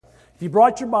If you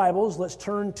brought your Bibles, let's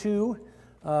turn to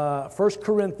 1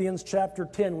 Corinthians chapter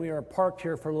 10. We are parked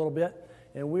here for a little bit,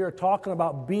 and we are talking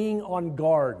about being on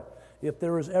guard. If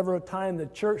there was ever a time the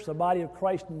church, the body of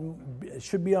Christ,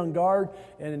 should be on guard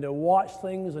and to watch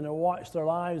things and to watch their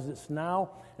lives, it's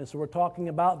now. And so we're talking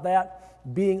about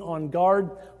that, being on guard.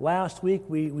 Last week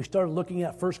we started looking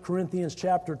at 1 Corinthians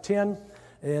chapter 10.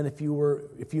 And if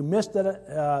you missed it,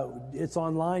 it's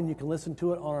online. You can listen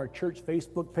to it on our church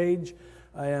Facebook page.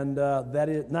 And that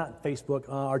is not Facebook,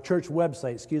 our church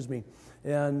website, excuse me.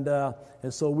 And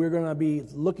so we're going to be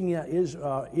looking at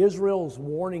Israel's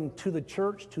warning to the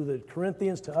church, to the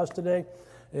Corinthians, to us today,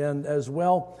 and as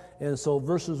well. And so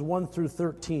verses 1 through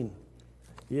 13.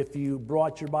 If you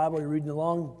brought your Bible, you're reading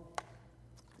along.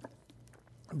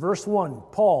 Verse 1,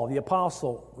 Paul, the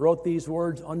apostle, wrote these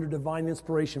words under divine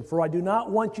inspiration. For I do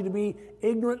not want you to be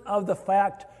ignorant of the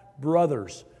fact,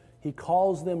 brothers. He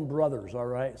calls them brothers, all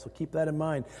right? So keep that in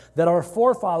mind. That our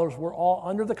forefathers were all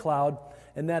under the cloud,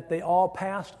 and that they all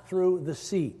passed through the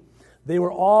sea. They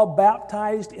were all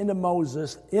baptized into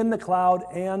Moses in the cloud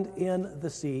and in the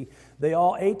sea. They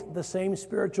all ate the same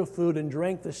spiritual food and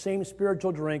drank the same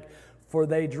spiritual drink, for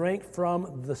they drank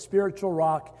from the spiritual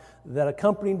rock that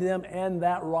accompanied them, and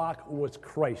that rock was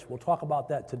Christ. We'll talk about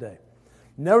that today.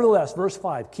 Nevertheless, verse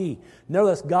 5, key.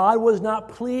 Nevertheless, God was not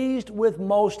pleased with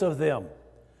most of them.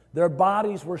 Their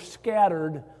bodies were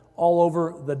scattered all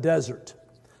over the desert.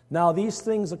 Now, these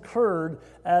things occurred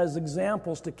as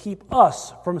examples to keep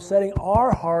us from setting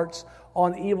our hearts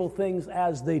on evil things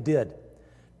as they did.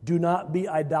 Do not be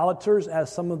idolaters,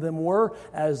 as some of them were.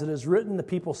 As it is written, the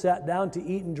people sat down to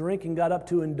eat and drink and got up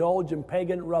to indulge in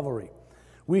pagan revelry.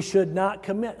 We should not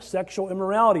commit sexual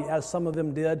immorality, as some of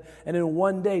them did, and in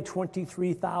one day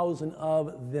 23,000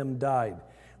 of them died.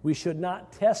 We should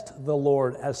not test the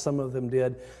Lord, as some of them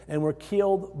did, and were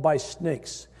killed by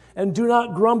snakes. And do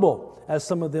not grumble, as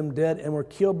some of them did, and were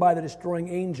killed by the destroying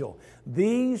angel.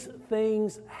 These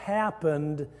things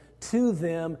happened to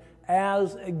them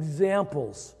as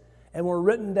examples, and were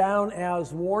written down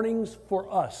as warnings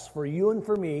for us, for you and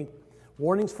for me,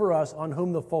 warnings for us on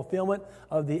whom the fulfillment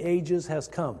of the ages has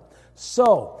come.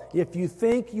 So, if you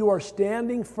think you are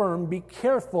standing firm, be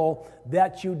careful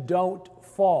that you don't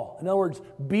fall. In other words,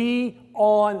 be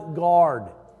on guard.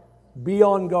 Be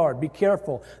on guard. Be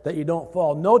careful that you don't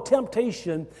fall. No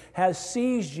temptation has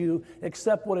seized you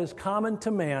except what is common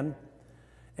to man,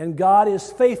 and God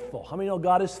is faithful. How many know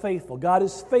God is faithful? God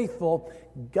is faithful.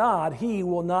 God, He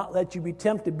will not let you be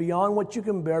tempted beyond what you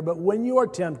can bear, but when you are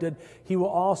tempted, He will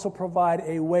also provide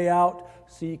a way out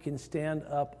so you can stand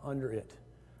up under it.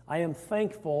 I am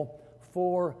thankful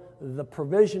for the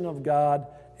provision of God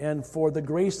and for the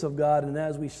grace of God. And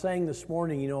as we sang this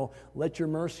morning, let your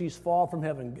mercies fall from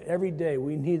heaven. Every day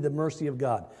we need the mercy of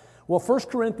God. Well, 1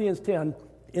 Corinthians 10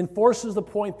 enforces the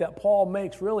point that Paul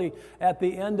makes really at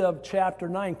the end of chapter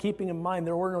 9, keeping in mind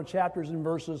there were no chapters and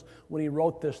verses when he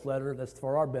wrote this letter. That's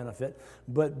for our benefit.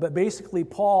 But basically,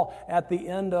 Paul, at the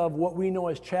end of what we know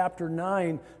as chapter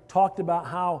 9, talked about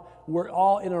how we're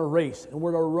all in a race, and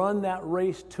we're to run that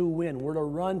race to win. We're to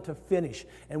run to finish,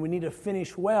 and we need to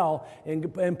finish well.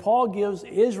 And Paul gives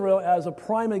Israel as a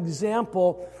prime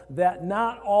example that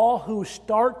not all who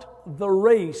start the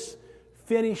race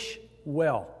finish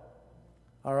well.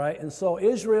 All right, and so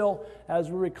Israel,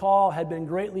 as we recall, had been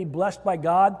greatly blessed by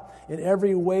God in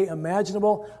every way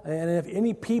imaginable. And if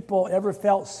any people ever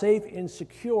felt safe and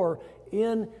secure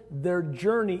in their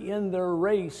journey, in their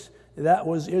race, that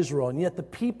was Israel. And yet the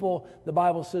people, the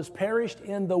Bible says, perished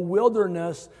in the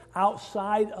wilderness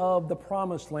outside of the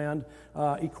promised land,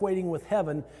 equating with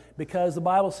heaven, because the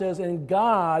Bible says, and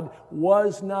God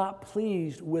was not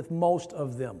pleased with most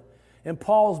of them. And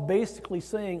Paul's basically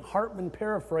saying, Hartman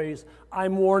paraphrase,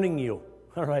 I'm warning you.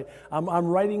 All right, I'm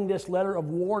writing this letter of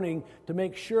warning to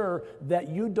make sure that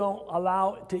you don't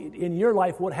allow in your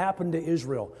life what happened to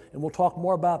Israel. And we'll talk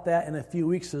more about that in a few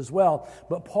weeks as well.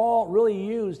 But Paul really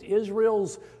used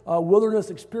Israel's wilderness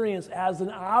experience as an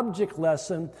object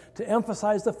lesson to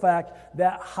emphasize the fact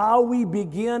that how we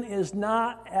begin is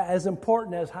not as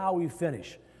important as how we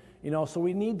finish. So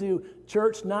we need to,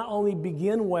 church, not only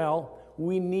begin well,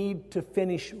 we need to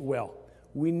finish well.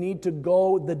 We need to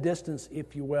go the distance,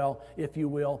 if you will.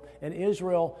 And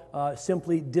Israel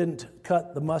simply didn't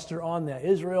cut the mustard on that.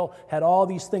 Israel had all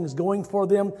these things going for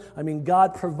them. I mean,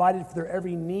 God provided for their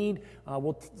every need.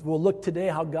 We'll look today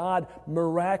how God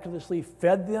miraculously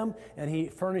fed them, and He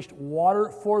furnished water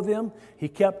for them. He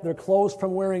kept their clothes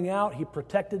from wearing out. He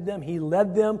protected them. He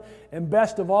led them. And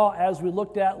best of all, as we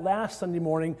looked at last Sunday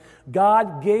morning,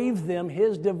 God gave them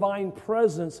His divine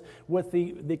presence with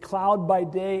the cloud by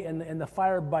day and the fire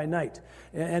fire by night.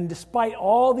 And despite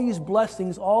all these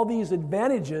blessings, all these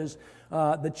advantages,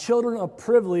 the children of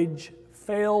privilege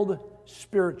failed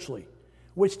spiritually,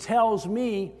 which tells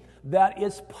me that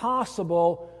it's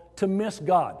possible to miss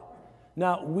God.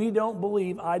 Now, we don't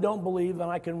believe, I don't believe, and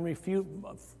I can refute,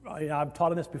 I've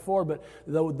taught on this before, but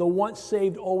the once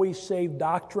saved, always saved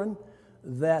doctrine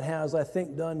that has, I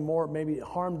think, done more maybe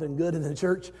harm than good in the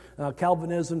church,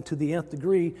 Calvinism to the nth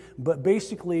degree. But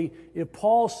basically, if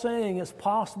Paul's saying it's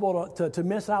possible to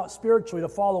miss out spiritually, to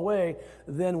fall away,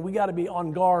 then we got to be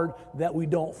on guard that we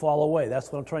don't fall away.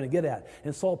 That's what I'm trying to get at.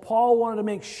 And so Paul wanted to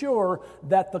make sure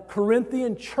that the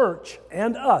Corinthian church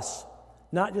and us,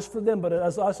 not just for them, but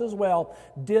as us as well,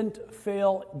 didn't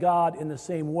fail God in the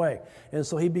same way. And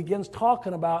so he begins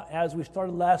talking about, as we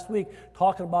started last week,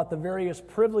 talking about the various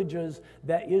privileges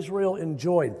that Israel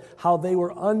enjoyed, how they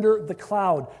were under the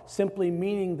cloud, simply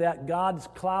meaning that God's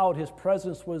cloud, his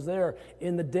presence was there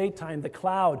in the daytime, the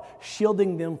cloud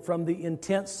shielding them from the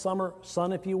intense summer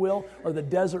sun, if you will, or the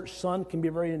desert sun can be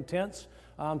very intense.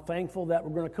 I'm thankful that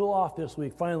we're going to cool off this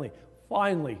week, finally.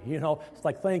 Finally, it's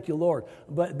like, thank you, Lord.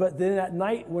 But then at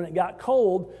night, when it got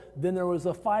cold, then there was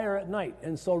a fire at night.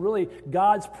 And so really,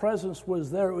 God's presence was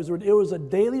there. It was a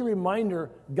daily reminder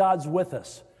God's with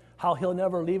us, how he'll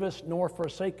never leave us nor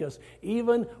forsake us.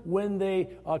 Even when they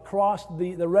crossed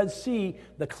the Red Sea,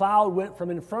 the cloud went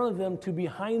from in front of them to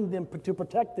behind them to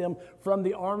protect them from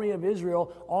the army of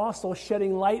Israel, also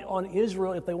shedding light on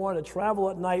Israel if they wanted to travel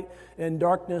at night, and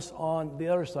darkness on the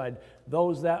other side.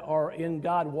 Those that are in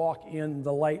God walk in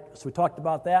the light. So we talked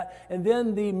about that. And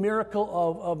then the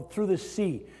miracle of through the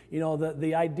sea.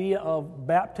 The idea of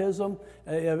baptism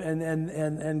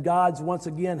and God's, once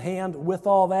again, hand with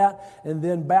all that. And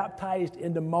then baptized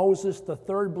into Moses, the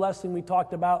third blessing we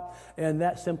talked about. And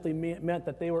that simply meant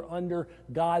that they were under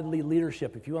godly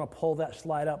leadership. If you want to pull that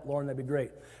slide up, Lauren, that'd be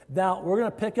great. Now, we're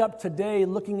going to pick up today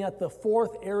looking at the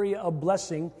fourth area of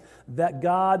blessing that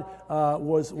God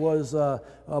was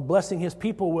blessing his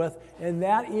people with, and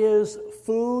that is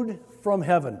food from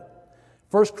heaven.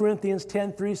 1 Corinthians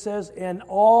 10:3 says, and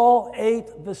all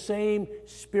ate the same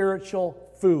spiritual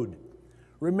food.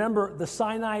 Remember, the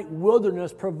Sinai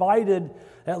wilderness provided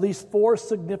at least 4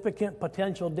 significant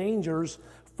potential dangers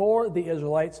for the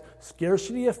Israelites: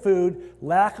 scarcity of food,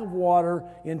 lack of water,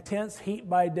 intense heat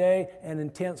by day, and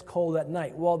intense cold at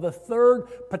night. Well, the third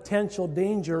potential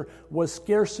danger was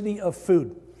scarcity of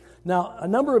food. Now, a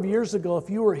number of years ago, if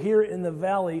you were here in the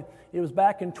valley, it was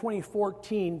back in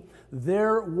 2014,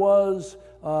 there was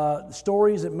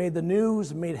stories that made the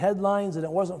news, made headlines, and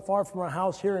it wasn't far from our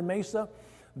house here in Mesa,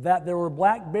 that there were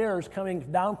black bears coming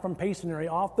down from Masonry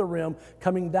off the rim,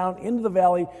 coming down into the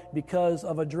valley because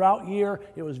of a drought year.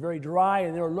 It was very dry,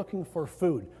 and they were looking for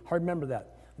food. I remember that.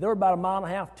 They were about 1.5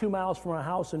 miles, 2 miles from our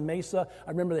house in Mesa.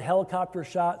 I remember the helicopter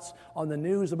shots on the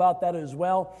news about that as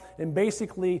well. And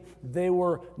basically, they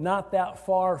were not that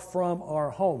far from our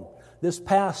home. This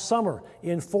past summer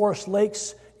in Forest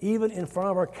Lakes, even in front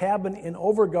of our cabin in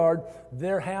Overguard,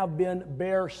 there have been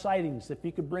bear sightings. If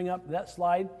you could bring up that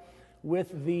slide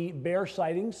with the bear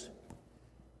sightings.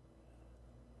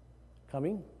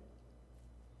 Coming.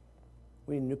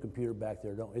 We need a new computer back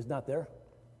there, don't we? It's not there?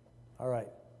 All right.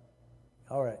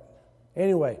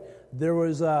 Anyway, there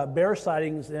was bear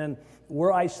sightings, and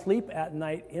where I sleep at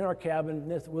night in our cabin,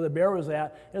 where the bear was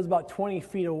at, it was about 20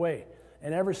 feet away.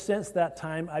 And ever since that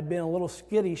time, I've been a little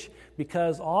skittish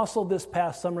because also this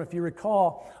past summer, if you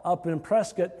recall, up in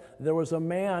Prescott, there was a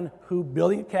man who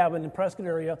building a cabin in Prescott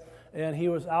area, and he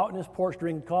was out in his porch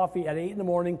drinking coffee at 8 in the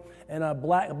morning, and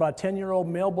about a 10-year-old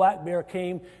male black bear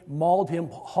came, mauled him,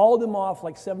 hauled him off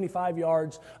like 75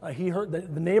 yards. He heard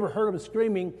the neighbor heard him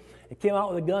screaming. It came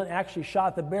out with a gun, actually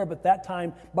shot the bear, but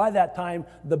by that time,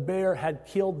 the bear had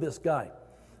killed this guy.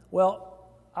 Well,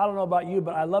 I don't know about you,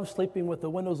 but I love sleeping with the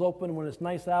windows open when it's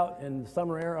nice out in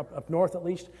summer air, up north at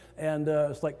least. And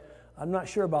it's like, I'm not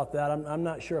sure about that. I'm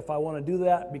not sure if I want to do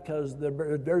that because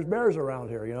there's bears around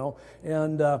here,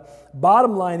 And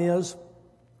bottom line is,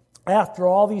 after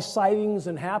all these sightings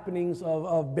and happenings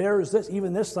of bears,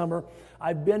 even this summer,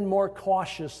 I've been more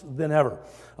cautious than ever.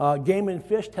 Game and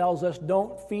Fish tells us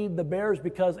don't feed the bears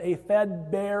because a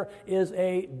fed bear is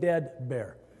a dead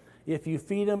bear. If you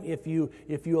feed them, if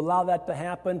you allow that to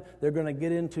happen, they're going to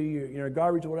get into your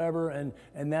garbage or whatever, and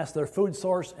that's their food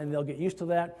source, and they'll get used to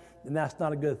that, and that's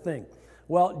not a good thing.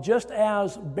 Well, just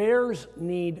as bears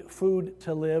need food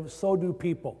to live, so do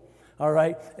people. All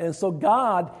right? And so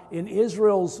God, in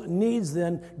Israel's needs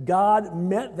then, God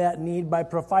met that need by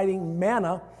providing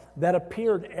manna that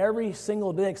appeared every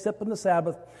single day except on the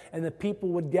Sabbath, and the people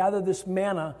would gather this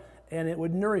manna, and it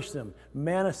would nourish them.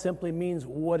 Manna simply means,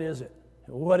 what is it?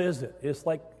 What is it? It's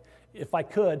like, if I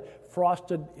could,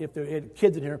 frosted, if there are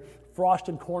kids in here,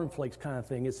 frosted cornflakes kind of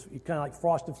thing. It's kind of like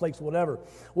Frosted Flakes, whatever.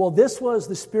 Well, this was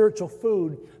the spiritual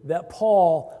food that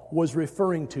Paul was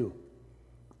referring to.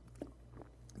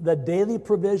 The daily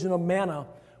provision of manna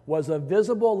was a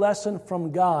visible lesson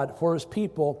from God for his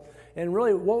people. And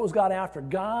really, what was God after?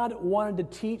 God wanted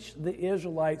to teach the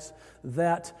Israelites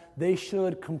that they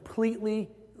should completely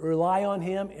rely on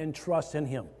him and trust in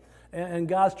him. And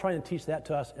God's trying to teach that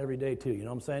to us every day too, you know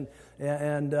what I'm saying?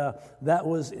 And that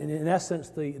was, in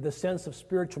essence, the sense of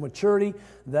spiritual maturity,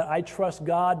 that I trust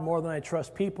God more than I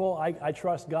trust people. I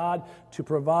trust God to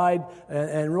provide.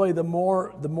 And really, the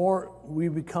more we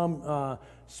become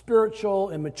spiritual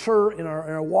and mature in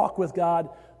our walk with God,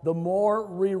 the more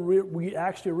we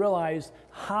actually realize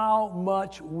how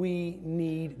much we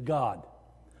need God.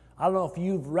 I don't know if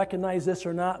you've recognized this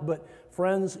or not, but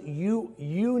friends, you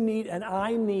need and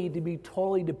I need to be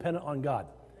totally dependent on God.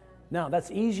 Now,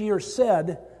 that's easier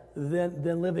said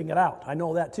than living it out. I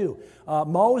know that too.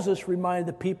 Moses reminded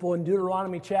the people in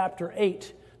Deuteronomy chapter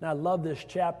 8, and I love this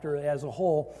chapter as a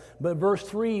whole, but verse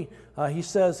 3, he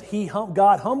says,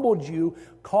 God humbled you,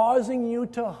 causing you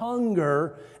to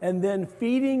hunger, and then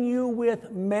feeding you with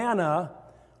manna,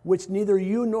 which neither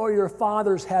you nor your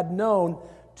fathers had known,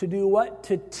 to do what?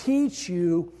 To teach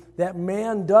you that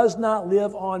man does not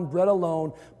live on bread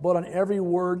alone, but on every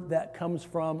word that comes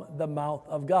from the mouth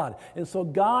of God. And so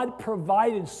God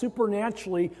provided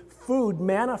supernaturally food,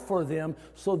 manna for them,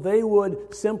 so they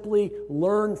would simply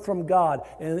learn from God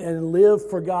and live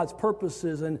for God's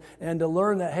purposes, and to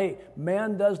learn that, hey,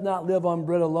 man does not live on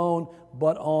bread alone,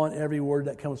 but on every word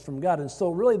that comes from God. And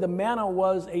so really the manna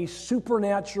was a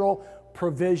supernatural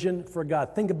provision for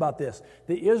God. Think about this.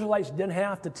 The Israelites didn't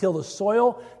have to till the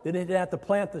soil, they didn't have to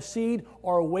plant the seed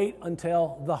or wait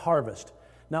until the harvest.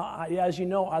 Now, as you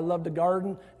know, I love to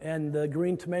garden, and the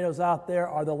green tomatoes out there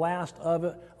are the last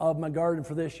of my garden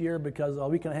for this year, because a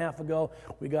week and a half ago,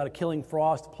 we got a killing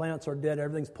frost. The plants are dead.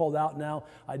 Everything's pulled out now.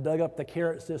 I dug up the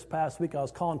carrots this past week. I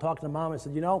was talking to Mom. I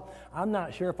said, I'm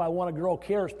not sure if I want to grow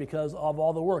carrots because of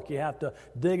all the work. You have to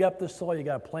dig up the soil. You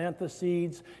got to plant the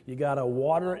seeds. You got to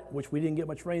water it, which we didn't get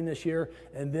much rain this year.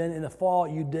 And then in the fall,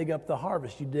 you dig up the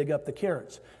harvest. You dig up the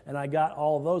carrots. And I got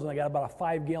all of those, and I got about a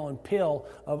 5-gallon pail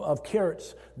of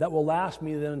carrots that will last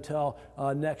me then until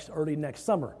early next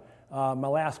summer. My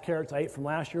last carrots I ate from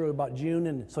last year was about June,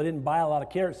 and so I didn't buy a lot of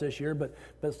carrots this year, but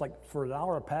it's like for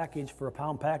 $1 a package, for a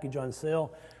pound package on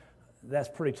sale, that's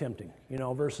pretty tempting,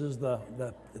 versus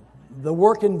the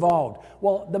work involved.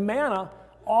 Well, the manna,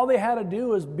 all they had to do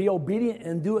was be obedient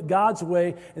and do it God's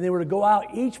way, and they were to go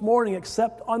out each morning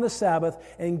except on the Sabbath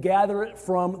and gather it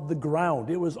from the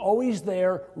ground. It was always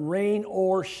there, rain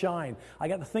or shine. I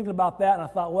got to thinking about that, and I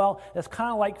thought, well, that's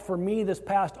kind of like for me this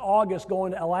past August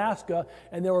going to Alaska,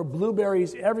 and there were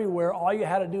blueberries everywhere. All you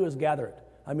had to do is gather it.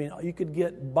 I mean, you could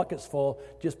get buckets full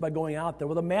just by going out there.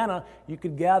 With the manna, you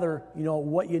could gather,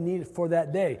 what you needed for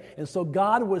that day. And so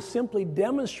God was simply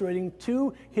demonstrating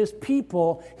to his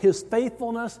people his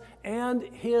faithfulness and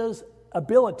his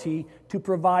ability to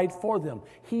provide for them.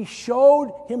 He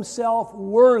showed himself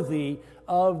worthy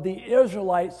of the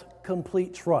Israelites'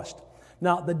 complete trust.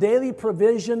 Now, the daily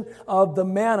provision of the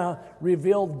manna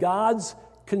revealed God's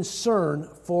concern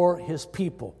for his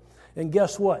people. And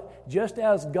guess what? Just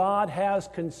as God has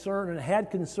concern and had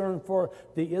concern for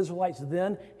the Israelites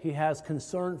then, he has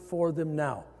concern for them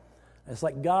now. It's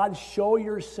like, God, show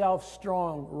yourself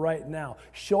strong right now.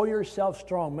 Show yourself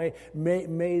strong. May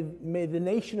the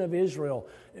nation of Israel,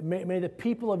 may the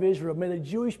people of Israel, may the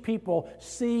Jewish people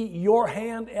see your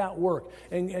hand at work.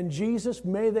 And Jesus,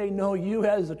 may they know you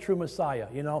as the true Messiah,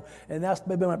 And that's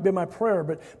been my prayer.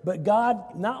 But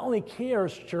God not only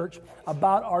cares, church,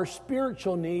 about our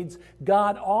spiritual needs,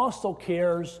 God also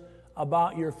cares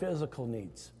about your physical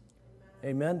needs.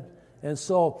 Amen? And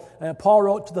so Paul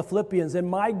wrote to the Philippians, and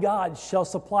my God shall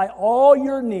supply all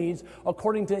your needs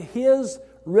according to his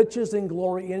riches and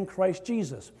glory in Christ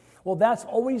Jesus. Well, that's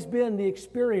always been the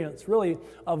experience, really,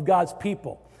 of God's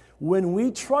people. When we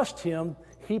trust him,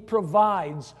 he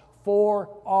provides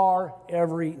for our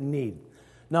every need.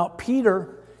 Now,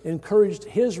 Peter encouraged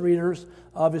his readers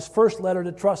of his first letter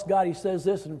to trust God. He says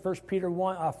this in 1 Peter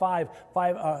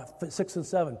 6 and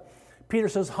 7. Peter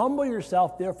says, humble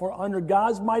yourself, therefore, under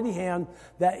God's mighty hand,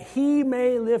 that he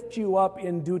may lift you up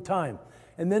in due time.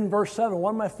 And then verse 7,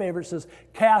 one of my favorites, says,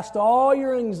 cast all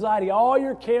your anxiety, all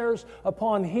your cares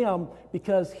upon him,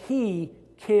 because he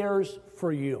cares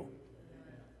for you.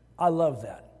 I love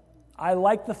that. I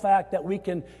like the fact that we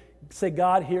can say,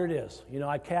 God, here it is.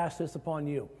 I cast this upon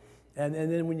you. And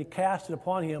then when you cast it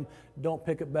upon him, don't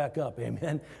pick it back up,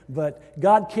 amen? But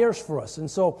God cares for us. And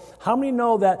so how many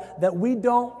know that we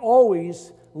don't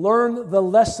always learn the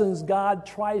lessons God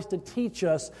tries to teach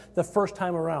us the first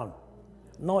time around?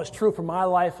 No, it's true for my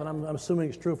life, and I'm assuming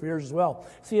it's true for yours as well.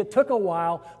 See, it took a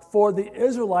while for the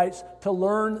Israelites to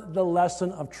learn the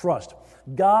lesson of trust.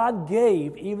 God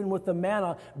gave, even with the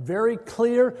manna, very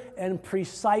clear and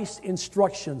precise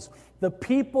instructions. The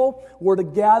people were to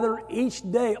gather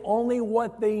each day only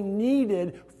what they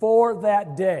needed for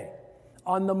that day.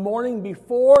 On the morning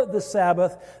before the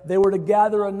Sabbath, they were to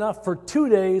gather enough for 2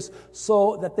 days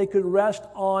so that they could rest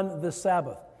on the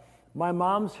Sabbath. My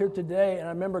mom's here today, and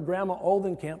I remember Grandma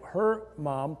Oldenkamp, her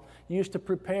mom, used to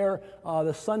prepare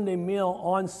the Sunday meal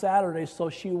on Saturday so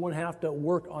she wouldn't have to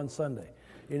work on Sunday,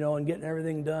 and getting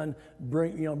everything done,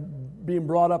 being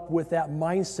brought up with that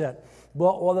mindset.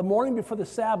 Well, the morning before the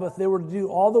Sabbath, they were to do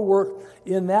all the work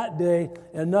in that day,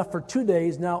 enough for 2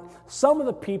 days. Now, some of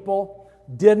the people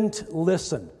didn't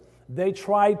listen. They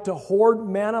tried to hoard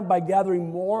manna by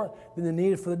gathering more than they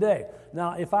needed for the day.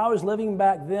 Now, if I was living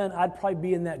back then, I'd probably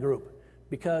be in that group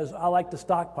because I like to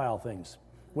stockpile things.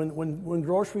 When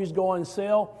groceries go on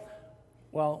sale,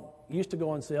 used to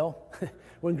go on sale.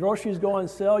 When groceries go on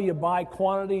sale, you buy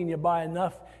quantity and you buy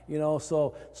enough,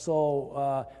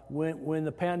 so when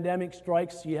the pandemic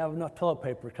strikes, you have enough toilet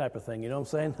paper type of thing, you know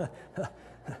what I'm saying?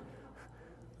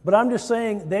 But I'm just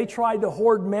saying they tried to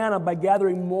hoard manna by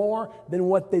gathering more than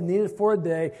what they needed for a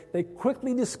day. They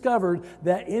quickly discovered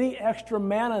that any extra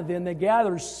manna then they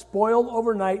gathered spoiled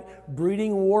overnight,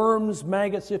 breeding worms,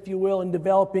 maggots, if you will, and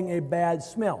developing a bad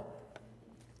smell.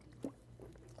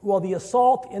 Well, the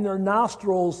assault in their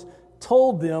nostrils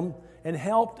told them and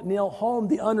helped nail home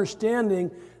the understanding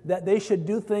that they should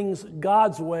do things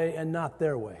God's way and not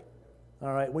their way.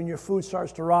 All right, when your food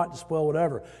starts to rot, to spoil,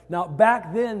 whatever. Now,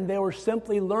 back then, they were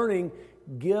simply learning,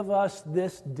 give us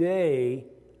this day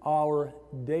our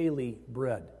daily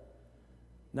bread.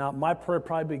 Now, my prayer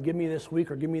probably be, give me this week,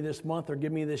 or give me this month, or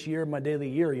give me this year, my daily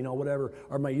year, whatever,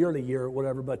 or my yearly year,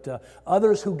 whatever. But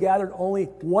others who gathered only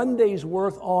 1 day's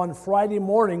worth on Friday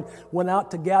morning went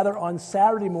out to gather on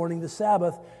Saturday morning, the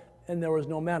Sabbath, and there was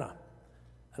no manna.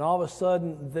 And all of a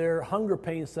sudden, their hunger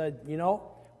pain said,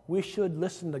 we should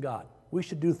listen to God. We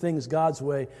should do things God's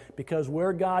way, because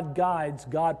where God guides,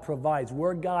 God provides.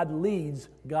 Where God leads,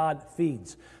 God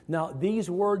feeds. Now, these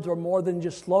words are more than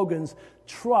just slogans.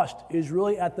 Trust is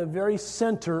really at the very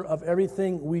center of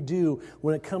everything we do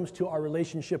when it comes to our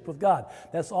relationship with God.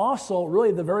 That's also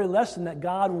really the very lesson that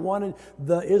God wanted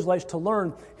the Israelites to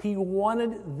learn. He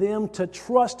wanted them to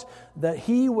trust that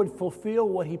He would fulfill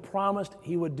what He promised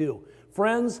He would do.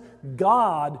 Friends,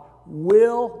 God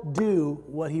will do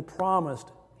what He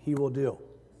promised He will do.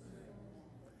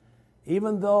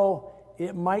 Even though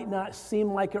it might not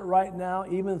seem like it right now,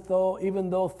 even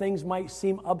though things might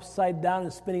seem upside down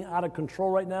and spinning out of control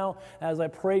right now, as I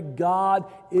pray, God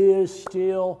is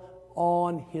still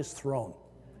on His throne.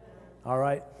 All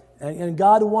right? And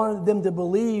God wanted them to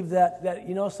believe that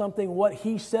what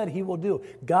He said He will do.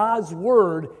 God's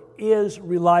word is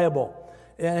reliable.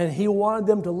 And He wanted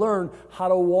them to learn how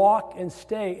to walk and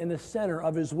stay in the center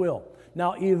of His will.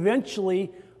 Now,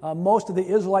 eventually, most of the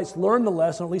Israelites learned the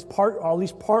lesson, at least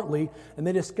partly, and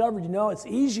they discovered, it's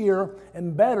easier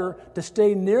and better to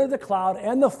stay near the cloud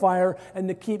and the fire and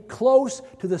to keep close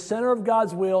to the center of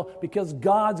God's will, because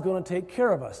God's going to take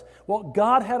care of us. Well,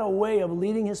 God had a way of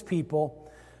leading His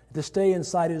people to stay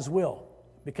inside His will,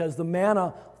 because the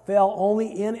manna fell only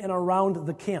in and around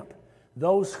the camp.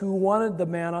 Those who wanted the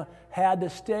manna had to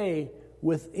stay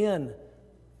within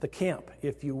the camp,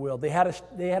 if you will. They had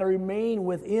to remain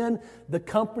within the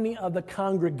company of the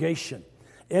congregation.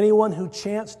 Anyone who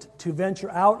chanced to venture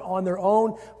out on their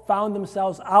own found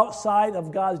themselves outside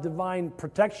of God's divine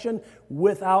protection,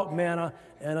 without manna,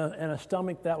 and a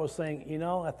stomach that was saying,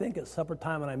 I think it's supper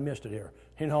time and I missed it here.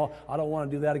 I don't want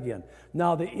to do that again.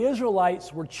 Now, the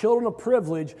Israelites were children of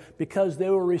privilege because they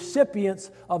were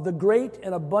recipients of the great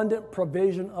and abundant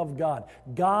provision of God.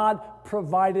 God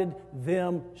provided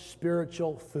them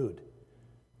spiritual food.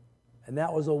 And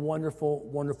that was a wonderful,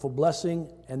 wonderful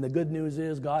blessing. And the good news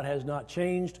is God has not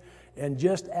changed. And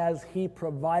just as He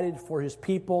provided for His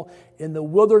people in the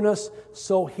wilderness,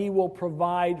 so He will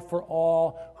provide for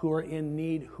all who are in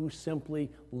need, who simply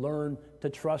learn to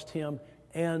trust Him.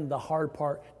 And the hard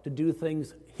part, to do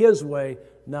things His way,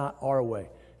 not our way.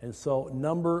 And so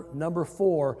number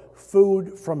 4,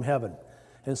 food from heaven.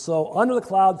 And so under the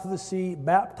cloud, through the sea,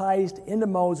 baptized into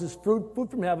Moses, food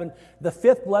from heaven. The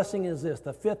 5th blessing is this.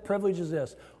 The 5th privilege is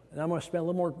this. And I'm going to spend a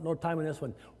little more time on this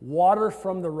one. Water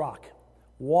from the rock.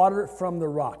 Water from the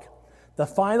rock. The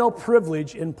final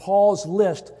privilege in Paul's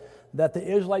list that the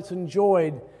Israelites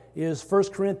enjoyed is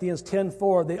 1 Corinthians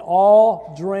 10:4. They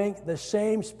all drank the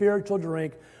same spiritual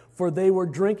drink, for they were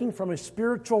drinking from a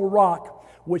spiritual rock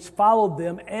which followed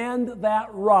them, and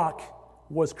that rock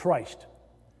was Christ.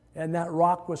 And that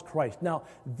rock was Christ. Now,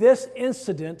 this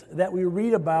incident that we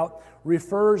read about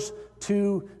refers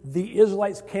to the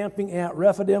Israelites camping at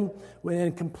Rephidim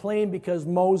and complained because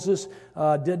Moses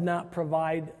did not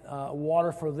provide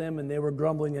water for them, and they were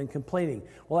grumbling and complaining.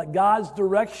 Well, at God's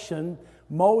direction,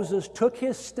 Moses took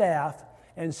his staff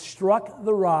and struck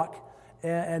the rock,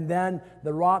 and then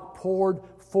the rock poured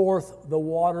forth the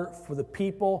water for the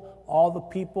people, all the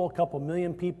people, a couple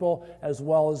million people, as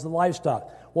well as the livestock.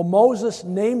 Well, Moses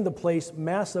named the place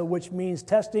Massah, which means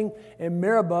testing, and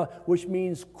Meribah, which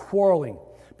means quarreling,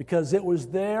 because it was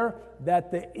there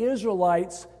that the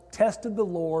Israelites tested the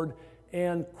Lord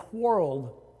and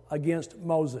quarreled against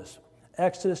Moses.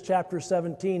 Exodus chapter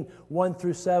 17, 1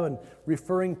 through 7,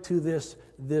 referring to this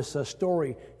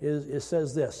story, it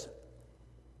says this: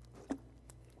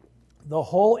 the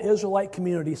whole Israelite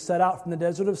community set out from the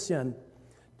desert of Sin,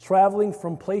 traveling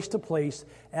from place to place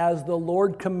as the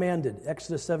Lord commanded.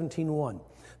 Exodus 17:1.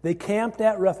 They camped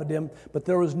at Rephidim, but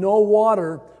there was no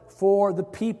water for the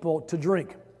people to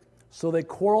drink. So they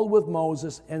quarreled with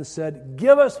Moses and said,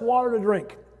 "Give us water to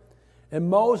drink." And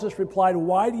Moses replied,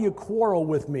 "Why do you quarrel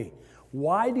with me?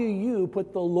 Why do you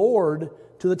put the Lord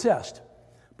to the test?"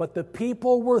 But the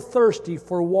people were thirsty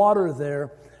for water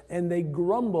there, and they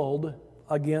grumbled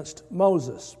against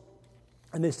Moses.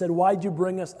 And they said, "Why did you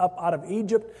bring us up out of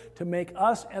Egypt to make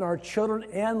us and our children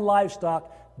and livestock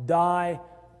die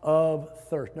of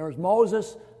thirst?" In other words,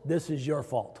 Moses, this is your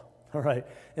fault. All right.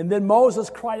 And then Moses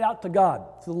cried out to God,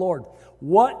 to the Lord,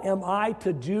 "What am I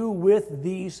to do with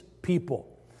these people?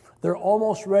 They're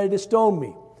almost ready to stone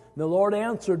me." The Lord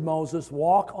answered Moses,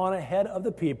 "Walk on ahead of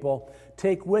the people,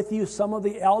 take with you some of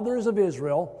the elders of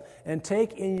Israel, and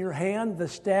take in your hand the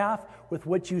staff with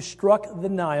which you struck the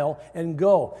Nile, and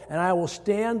go, and I will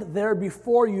stand there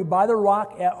before you by the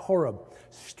rock at Horeb.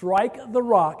 Strike the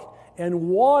rock, and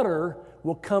water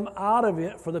will come out of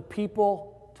it for the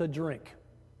people to drink."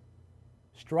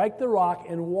 Strike the rock,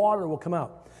 and water will come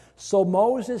out. So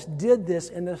Moses did this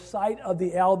in the sight of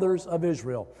the elders of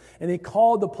Israel. And he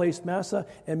called the place Massah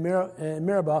and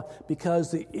Meribah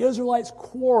because the Israelites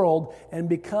quarreled and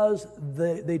because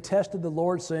they tested the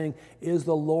Lord, saying, "Is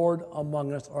the Lord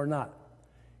among us or not?"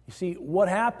 You see, what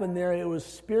happened there, it was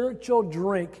spiritual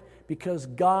drink because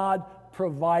God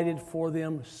provided for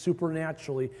them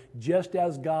supernaturally, just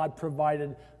as God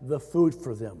provided the food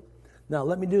for them. Now,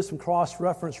 let me do some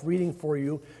cross-reference reading for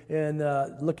you. And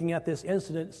looking at this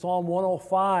incident, Psalm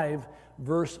 105,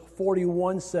 verse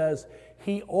 41 says,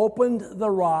 "He opened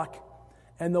the rock,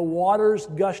 and the waters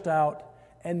gushed out,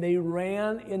 and they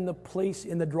ran in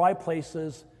the dry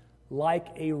places like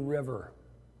a river."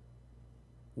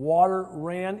 Water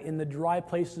ran in the dry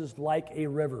places like a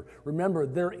river. Remember,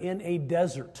 they're in a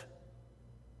desert.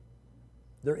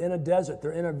 They're in a desert.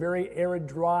 They're in a very arid,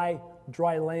 dry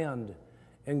land.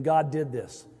 And God did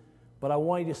this. But I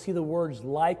want you to see the words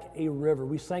 "like a river."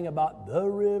 We sang about the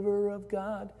river of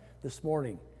God this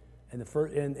morning. And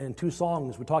in two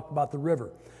songs, we talked about the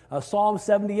river. Psalm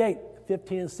 78,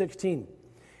 15 and 16.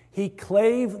 "He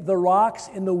clave the rocks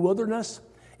in the wilderness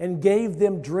and gave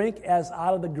them drink as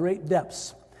out of the great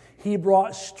depths. He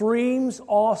brought streams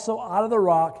also out of the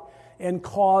rock and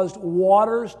caused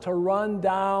waters to run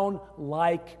down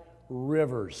like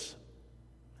rivers."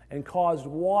 And caused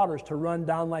waters to run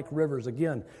down like rivers.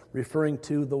 Again, referring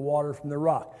to the water from the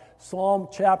rock. Psalm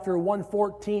chapter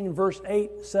 114, verse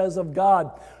 8 says of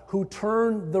God, who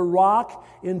turned the rock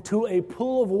into a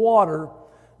pool of water,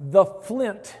 the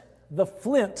flint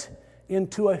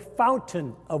into a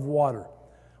fountain of water.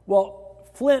 Well,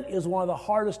 flint is one of the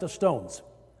hardest of stones.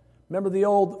 Remember the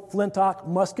old flintlock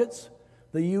muskets?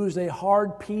 They used a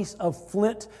hard piece of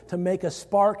flint to make a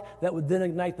spark that would then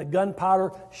ignite the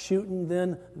gunpowder, shooting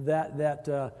then that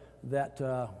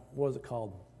what was it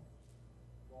called?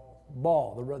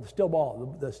 Ball, the steel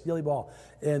ball, the steely ball,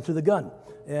 and through the gun.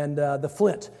 And the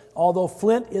flint. Although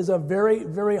flint is a very,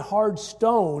 very hard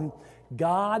stone,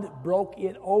 God broke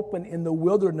it open in the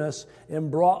wilderness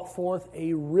and brought forth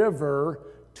a river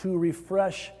to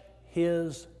refresh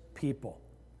His people.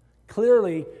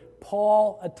 Clearly,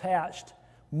 Paul attached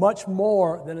much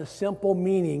more than a simple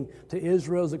meaning to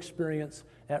Israel's experience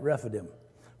at Rephidim.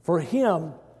 For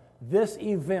him, this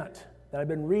event that I've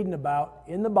been reading about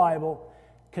in the Bible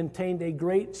contained a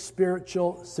great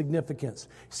spiritual significance.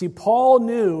 See, Paul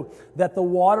knew that the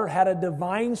water had a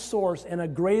divine source and a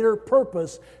greater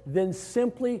purpose than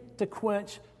simply to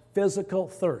quench physical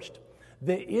thirst.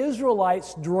 The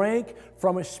Israelites drank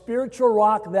from a spiritual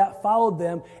rock that followed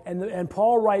them, and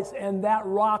Paul writes, and that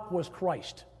rock was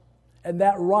Christ. And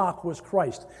that rock was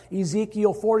Christ.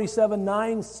 Ezekiel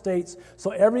 47:9 states,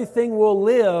 so everything will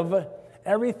live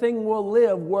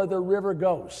where the river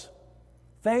goes.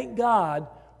 Thank God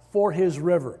for His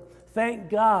river. Thank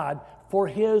God for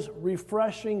His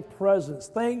refreshing presence.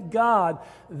 Thank God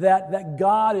that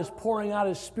God is pouring out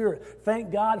His Spirit.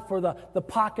 Thank God for the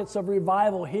pockets of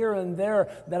revival here and there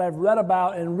that I've read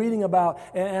about and reading about.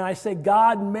 And I say,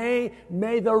 God, may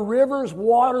the river's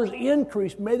waters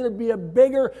increase. May there be a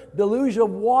bigger deluge of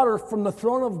water from the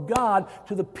throne of God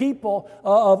to the people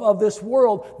of this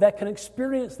world that can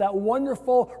experience that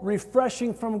wonderful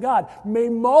refreshing from God. May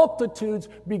multitudes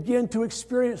begin to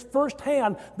experience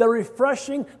firsthand the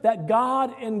refreshing that God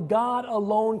and God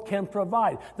alone can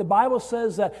provide. The Bible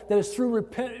says that it's through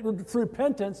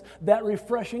repentance that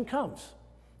refreshing comes.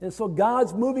 And so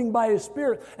God's moving by His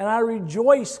Spirit, and I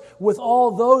rejoice with all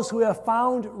those who have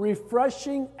found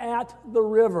refreshing at the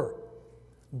river.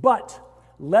 But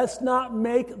let's not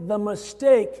make the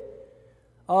mistake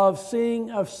of saying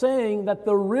that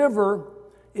the river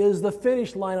is the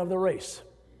finish line of the race.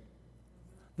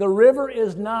 The river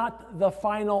is not the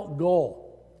final goal.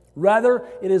 Rather,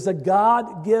 it is a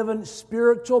God-given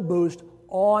spiritual boost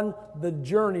on the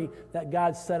journey that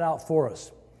God set out for us.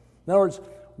 In other words,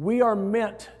 we are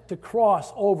meant to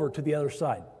cross over to the other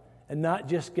side and not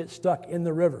just get stuck in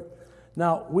the river.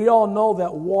 Now, we all know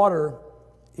that water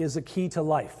is a key to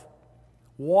life.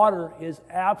 Water is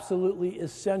absolutely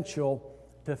essential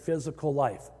to physical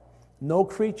life. No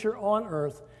creature on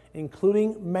earth,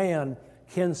 including man,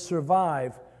 can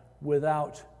survive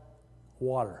without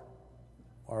water.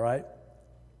 All right?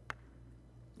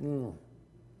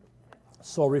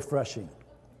 So refreshing.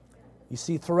 You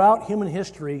see, throughout human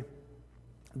history,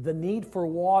 the need for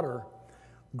water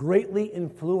greatly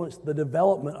influenced the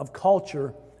development of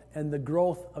culture and the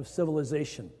growth of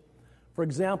civilization. For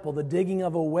example, the digging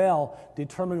of a well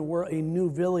determined where a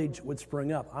new village would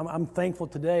spring up. I'm thankful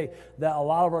today that a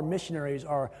lot of our missionaries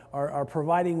are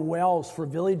providing wells for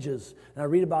villages. And I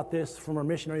read about this from our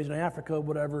missionaries in Africa,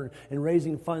 whatever, and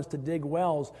raising funds to dig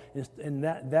wells. And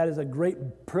that is a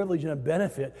great privilege and a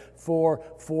benefit for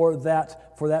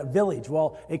that village.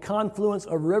 Well, a confluence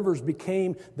of rivers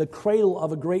became the cradle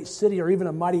of a great city or even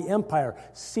a mighty empire.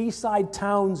 Seaside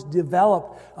towns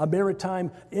developed a maritime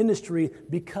industry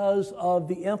because of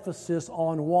the emphasis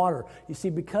on water. You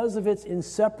see, because of its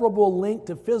inseparable link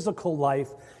to physical life,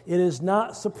 it is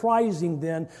not surprising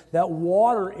then that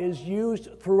water is used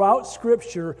throughout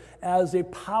Scripture as a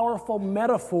powerful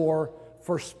metaphor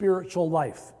for spiritual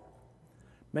life.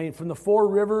 From the four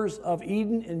rivers of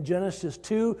Eden in Genesis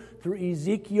 2 through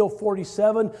Ezekiel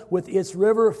 47, with its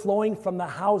river flowing from the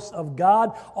house of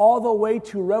God, all the way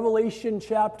to Revelation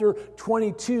chapter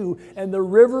 22, and the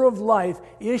river of life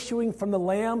issuing from the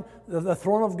Lamb, the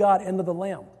throne of God, and of the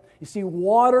Lamb. You see,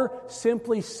 water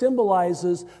simply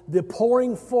symbolizes the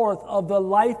pouring forth of the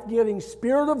life-giving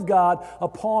Spirit of God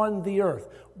upon the earth.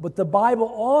 But the Bible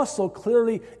also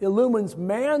clearly illumines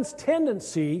man's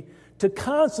tendency to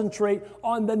concentrate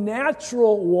on the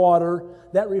natural water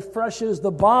that refreshes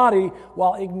the body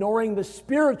while ignoring the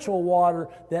spiritual water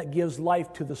that gives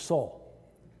life to the soul.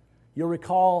 You'll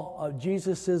recall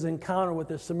Jesus' encounter with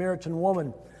the Samaritan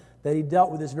woman that He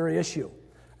dealt with this very issue.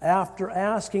 After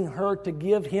asking her to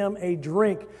give Him a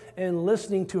drink and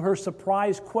listening to her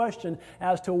surprised question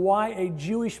as to why a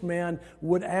Jewish man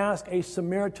would ask a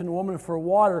Samaritan woman for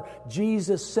water,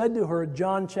 Jesus said to her,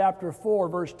 John chapter 4,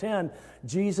 verse 10,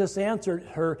 Jesus answered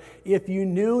her, "If you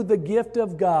knew the gift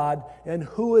of God and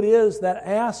who it is that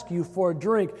asks you for a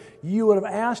drink, you would have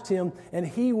asked Him, and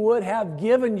He would have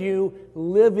given you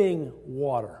living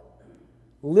water."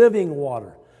 Living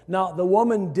water. Now, the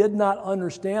woman did not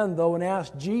understand, though, and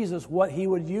asked Jesus what He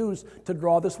would use to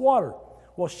draw this water.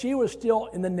 Well, she was still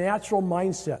in the natural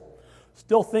mindset,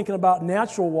 still thinking about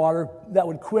natural water that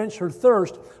would quench her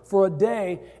thirst for a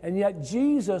day, and yet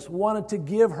Jesus wanted to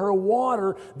give her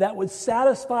water that would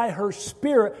satisfy her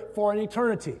spirit for an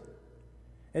eternity.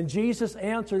 And Jesus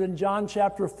answered in John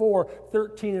chapter 4,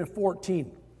 13 and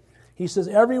 14. He says,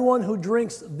 "Everyone who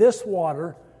drinks this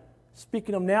water,"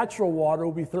 speaking of natural water,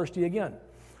 "will be thirsty again.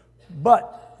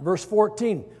 But," verse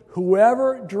 14,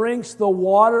 "whoever drinks the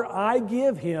water I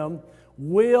give him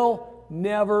will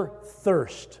never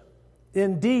thirst.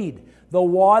 Indeed, the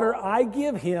water I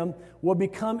give him will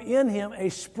become in him a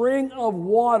spring of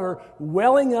water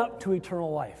welling up to eternal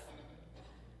life."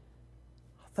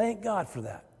 Thank God for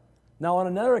that. Now, on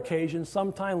another occasion,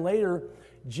 sometime later,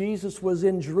 Jesus was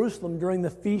in Jerusalem during the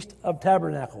Feast of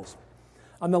Tabernacles.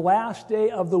 On the last day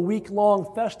of the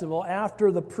week-long festival,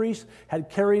 after the priests had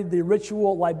carried the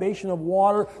ritual libation of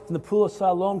water from the pool of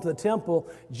Siloam to the temple,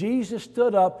 Jesus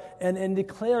stood up and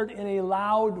declared in a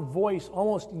loud voice,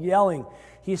 almost yelling,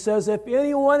 he says, if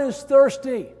anyone is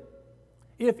thirsty,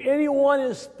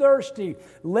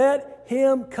 let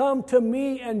him come to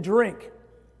me and drink.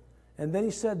 And then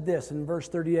he said this in verse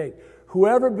 38,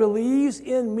 whoever believes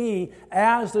in me,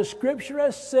 as the Scripture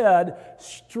has said,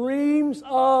 streams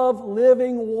of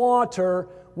living water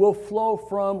will flow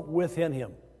from within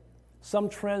him. Some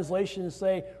translations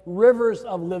say rivers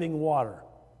of living water.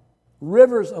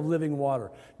 Rivers of living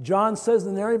water. John says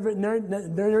in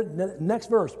the next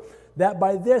verse that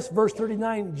by this, verse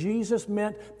 39, Jesus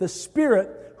meant the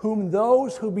Spirit whom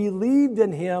those who believed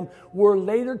in him were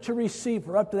later to receive.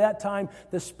 For up to that time,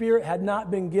 the Spirit had not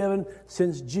been given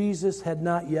since Jesus had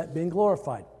not yet been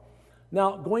glorified.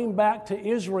 Now, going back to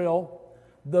Israel,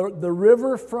 the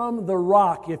river from the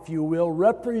rock, if you will,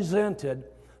 represented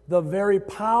the very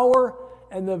power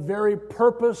and the very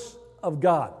purpose of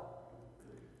God.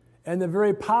 And the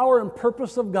very power and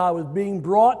purpose of God was being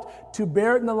brought to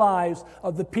bear in the lives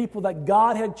of the people that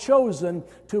God had chosen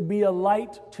to be a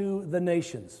light to the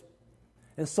nations.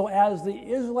 And so as the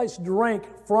Israelites drank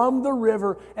from the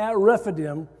river at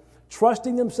Rephidim,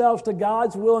 trusting themselves to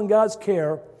God's will and God's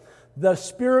care, the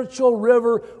spiritual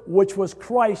river, which was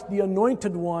Christ, the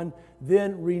Anointed One,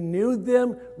 then renewed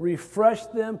them,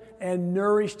 refreshed them, and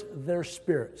nourished their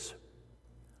spirits.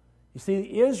 You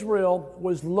see, Israel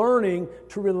was learning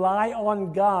to rely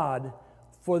on God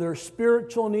for their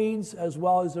spiritual needs as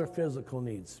well as their physical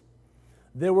needs.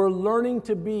 They were learning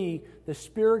to be the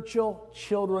spiritual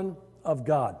children of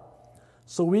God.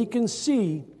 So we can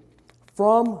see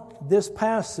from this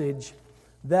passage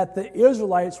that the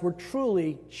Israelites were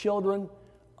truly children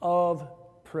of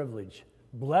privilege,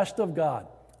 blessed of God,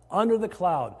 under the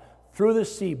cloud, through the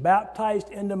sea, baptized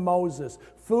into Moses,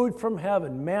 food from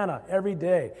heaven, manna every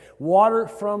day, water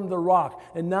from the rock,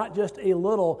 and not just a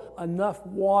little, enough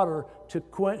water to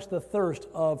quench the thirst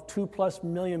of 2+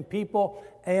 million people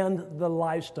and the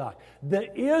livestock.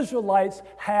 The Israelites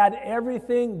had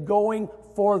everything going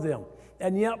for them.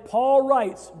 And yet Paul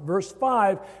writes, verse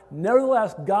 5,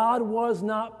 nevertheless, God was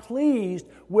not pleased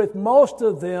with most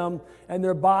of them, and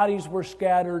their bodies were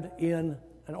scattered in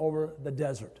and over the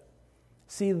desert.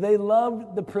 See, they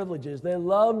loved the privileges, they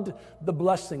loved the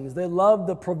blessings, they loved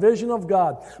the provision of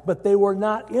God, but they were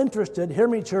not interested, hear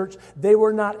me church, they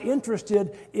were not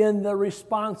interested in the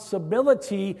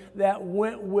responsibility that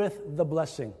went with the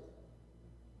blessing.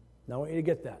 Now I want you to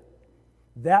get that.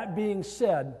 That being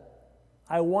said,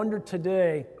 I wonder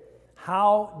today,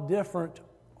 how different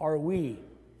are we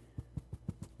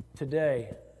today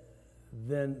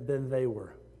than they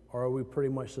were? Or are we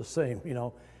pretty much the same, you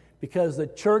know? Because the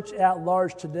church at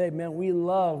large today, man, we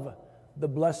love the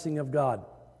blessing of God.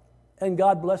 And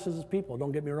God blesses his people,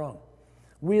 don't get me wrong.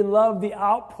 We love the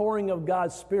outpouring of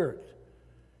God's Spirit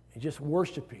and just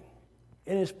worshiping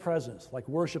in his presence, like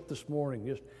worship this morning,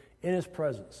 just in his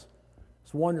presence.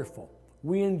 It's wonderful.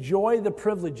 We enjoy the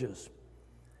privileges.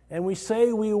 And we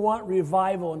say we want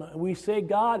revival. And we say,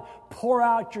 God, pour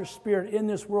out your Spirit in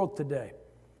this world today.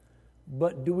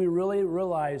 But do we really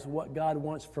realize what God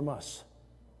wants from us?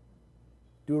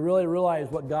 Do we really realize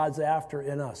what God's after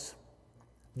in us?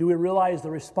 Do we realize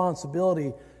the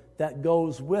responsibility that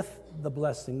goes with the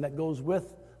blessing, that goes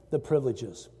with the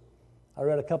privileges? I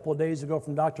read a couple of days ago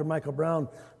from Dr. Michael Brown,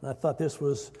 and I thought this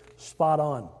was spot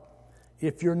on.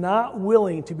 If you're not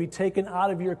willing to be taken out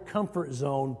of your comfort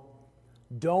zone,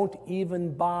 don't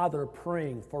even bother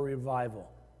praying for revival.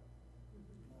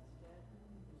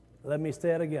 Let me say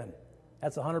it again.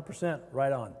 That's 100%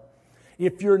 right on.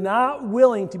 If you're not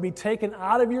willing to be taken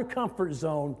out of your comfort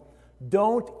zone,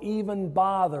 don't even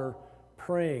bother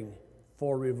praying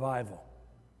for revival.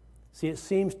 See, it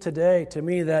seems today to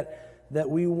me that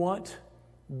we want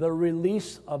the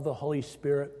release of the Holy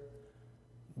Spirit,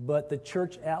 but the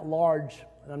church at large,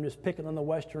 and I'm just picking on the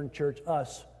Western church,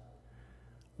 us,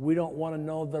 we don't want to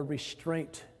know the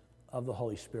restraint of the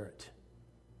Holy Spirit.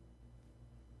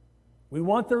 We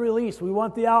want the release, we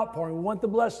want the outpouring, we want the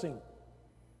blessing.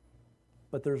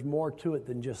 But there's more to it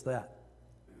than just that.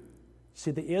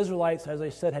 See, the Israelites, as I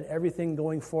said, had everything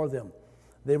going for them.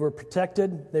 They were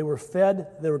protected, they were fed,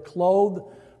 they were clothed.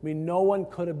 I mean, no one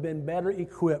could have been better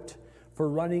equipped for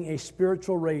running a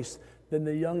spiritual race than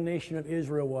the young nation of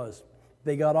Israel was.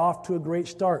 They got off to a great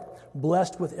start,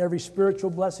 blessed with every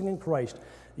spiritual blessing in Christ.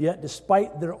 Yet,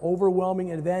 despite their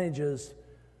overwhelming advantages,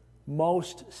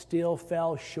 most still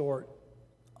fell short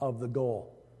of the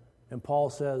goal. And Paul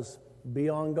says, be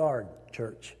on guard,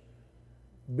 church.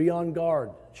 Be on guard,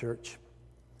 church.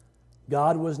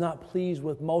 God was not pleased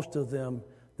with most of them.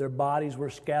 Their bodies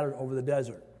were scattered over the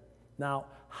desert. Now,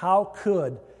 how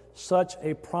could such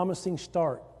a promising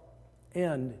start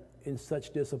end in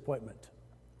such disappointment?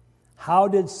 How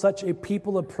did such a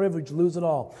people of privilege lose it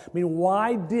all? I mean,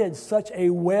 why did such a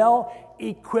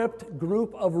well-equipped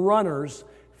group of runners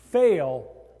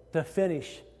fail to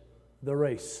finish the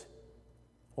race?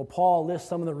 Well, Paul lists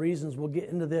some of the reasons. We'll get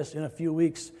into this in a few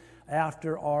weeks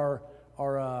after our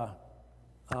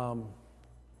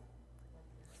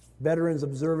Veterans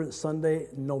Observance Sunday,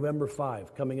 November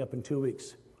 5, coming up in 2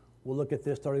 weeks. We'll look at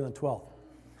this starting on the 12th.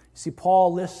 See,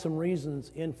 Paul lists some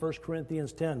reasons in 1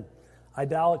 Corinthians 10.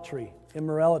 Idolatry,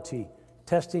 immorality,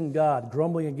 testing God,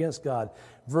 grumbling against God.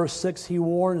 Verse 6, he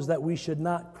warns that we should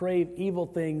not crave evil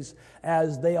things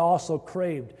as they also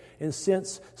craved. And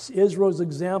since Israel's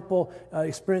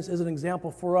experience is an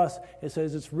example for us, it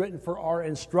says it's written for our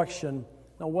instruction.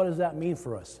 Now, what does that mean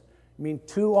for us? I mean,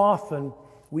 too often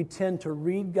we tend to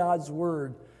read God's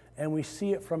Word and we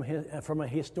see it from a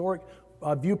historic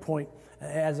viewpoint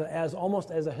as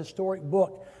almost as a historic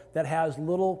book that has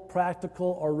little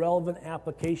practical or relevant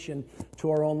application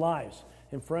to our own lives.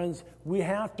 And friends, we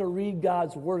have to read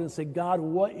God's Word and say, God,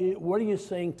 what are you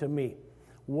saying to me?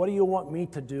 What do you want me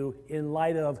to do in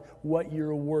light of what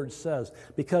your Word says?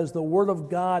 Because the Word of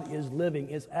God is living,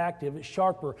 it's active, it's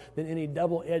sharper than any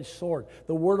double-edged sword.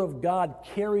 The Word of God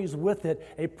carries with it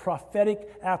a prophetic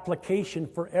application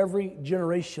for every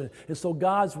generation. And so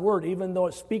God's Word, even though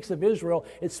it speaks of Israel,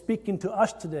 it's speaking to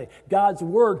us today. God's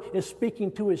Word is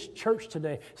speaking to His church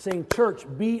today, saying, church,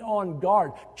 be on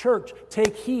guard. Church,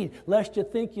 take heed, lest you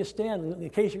think you stand in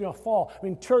case you're going to fall. I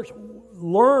mean, church,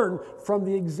 learn from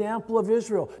the example of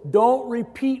Israel. Don't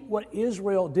repeat what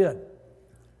Israel did.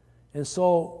 And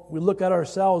so we look at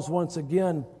ourselves once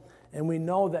again, and we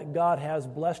know that God has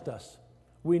blessed us.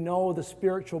 We know the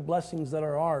spiritual blessings that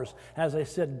are ours. As I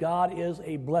said, God is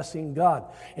a blessing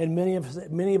God. And many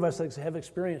of us have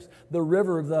experienced the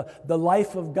river, the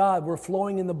life of God. We're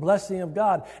flowing in the blessing of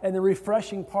God and the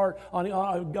refreshing part on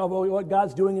what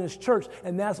God's doing in His church.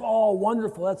 And that's all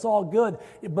wonderful. That's all good.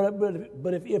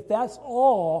 But if that's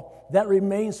all that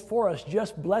remains for us,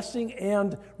 just blessing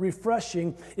and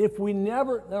refreshing, if we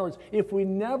never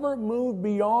move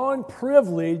beyond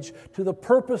privilege to the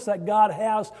purpose that God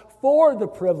has for the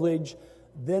privilege,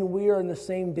 then we are in the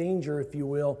same danger, if you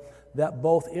will, that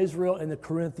both Israel and the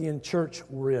Corinthian church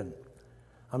were in.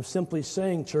 I'm simply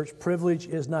saying, church, privilege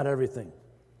is not everything.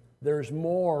 There is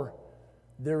more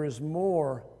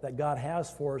that God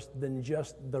has for us than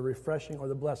just the refreshing or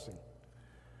the blessing.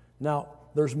 Now,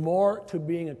 there's more to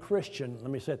being a Christian.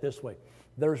 Let me say it this way.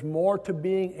 There's more to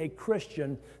being a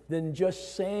Christian than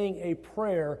just saying a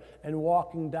prayer and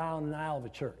walking down an aisle of a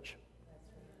church.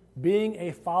 Being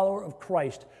a follower of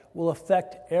Christ will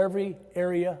affect every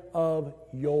area of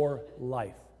your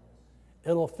life.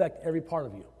 It'll affect every part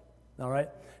of you. All right?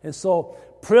 And so,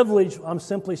 privilege, I'm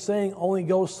simply saying, only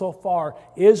goes so far.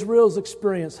 Israel's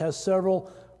experience has several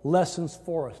lessons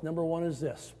for us. Number one is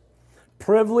this.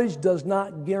 Privilege does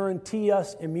not guarantee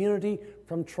us immunity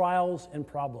from trials and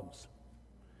problems.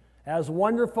 As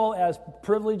wonderful as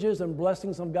privileges and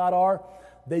blessings of God are,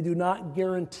 they do not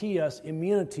guarantee us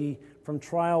immunity from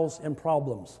trials and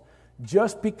problems.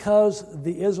 Just because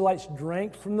the Israelites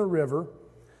drank from the river,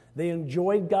 they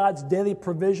enjoyed God's daily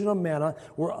provision of manna,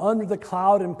 were under the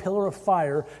cloud and pillar of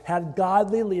fire, had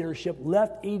godly leadership,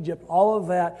 left Egypt, all of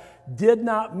that did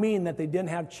not mean that they didn't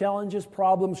have challenges,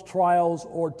 problems, trials,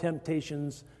 or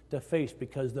temptations to face,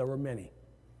 because there were many.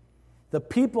 The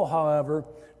people, however,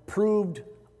 proved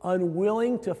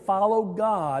unwilling to follow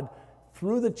God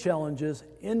through the challenges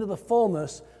into the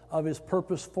fullness of His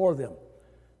purpose for them.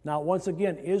 Now, once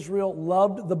again, Israel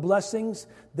loved the blessings,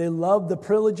 they loved the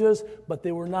privileges, but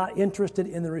they were not interested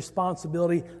in the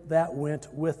responsibility that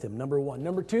went with them. Number one.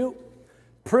 Number two,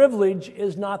 privilege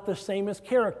is not the same as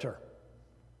character.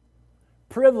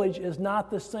 Privilege is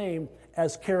not the same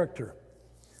as character.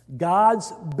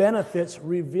 God's benefits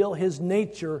reveal His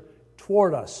nature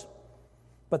toward us,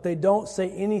 but they don't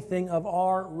say anything of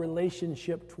our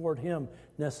relationship toward Him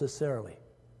necessarily.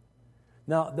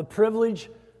 Now, the privilege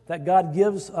that God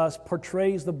gives us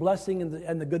portrays the blessing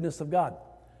and the goodness of God.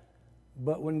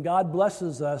 But when God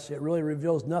blesses us, it really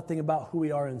reveals nothing about who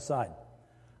we are inside.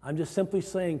 I'm just simply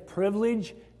saying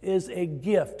privilege is a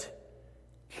gift.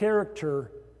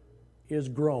 Character is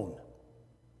grown.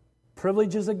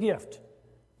 Privilege is a gift.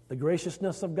 The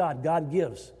graciousness of God, God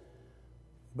gives.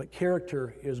 But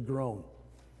character is grown.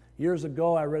 Years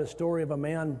ago, I read a story of a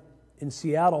man in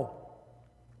Seattle,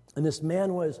 and this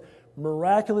man was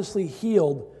miraculously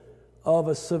healed of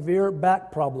a severe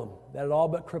back problem that had all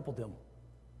but crippled him.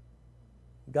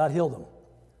 God healed him.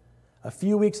 A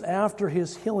few weeks after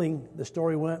his healing, the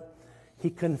story went, he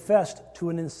confessed to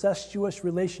an incestuous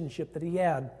relationship that he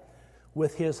had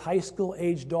with his high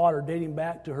school-age daughter dating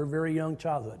back to her very young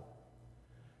childhood.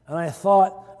 And I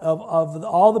thought of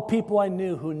all the people I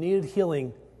knew who needed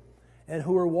healing and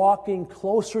who were walking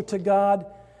closer to God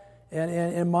and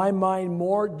in my mind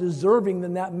more deserving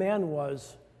than that man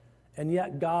was, and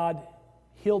yet God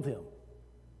healed him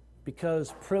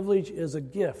because privilege is a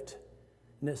gift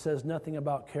and it says nothing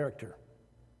about character.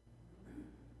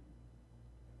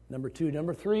 Number 2.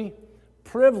 Number 3,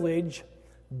 privilege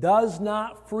does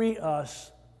not free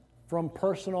us from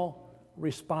personal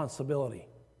responsibility.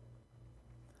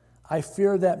 I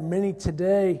fear that many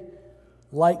today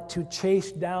like to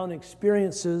chase down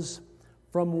experiences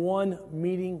from one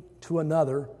meeting to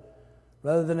another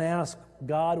rather than ask,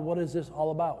 God, what is this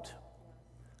all about?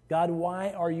 God,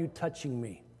 why are you touching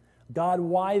me? God,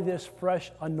 why this fresh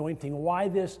anointing? Why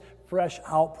this fresh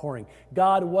outpouring?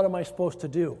 God, what am I supposed to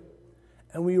do?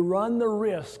 And we run the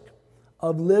risk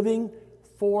of living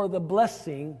for the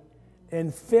blessing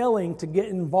and failing to get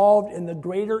involved in the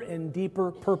greater and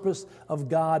deeper purpose of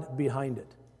God behind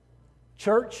it.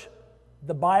 Church,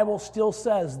 the Bible still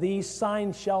says, these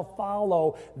signs shall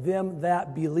follow them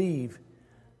that believe.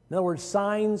 In other words,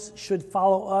 signs should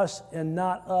follow us and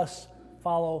not us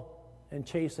follow and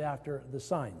chase after the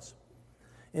signs.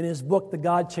 In his book, The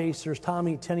God Chasers,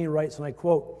 Tommy Tenney writes, and I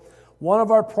quote, "One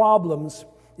of our problems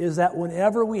is that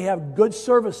whenever we have good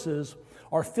services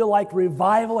or feel like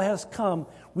revival has come,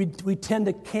 we tend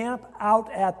to camp out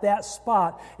at that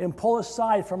spot and pull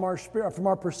aside from our spirit, from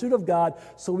our pursuit of God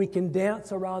so we can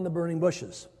dance around the burning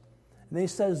bushes." And then he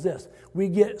says this, we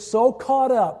get so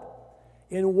caught up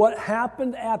in what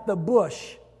happened at the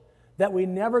bush that we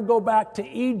never go back to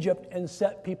Egypt and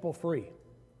set people free.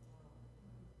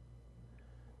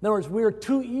 In other words, we are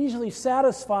too easily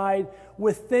satisfied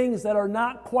with things that are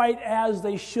not quite as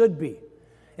they should be.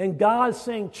 And God's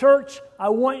saying, church, I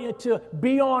want you to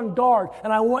be on guard,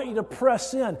 and I want you to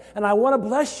press in, and I want to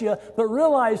bless you, but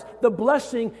realize the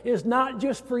blessing is not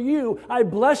just for you. I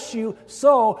bless you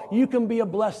so you can be a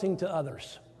blessing to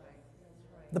others.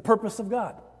 The purpose of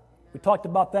God. We talked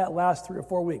about that last 3 or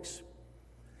 4 weeks.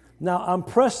 Now, I'm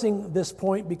pressing this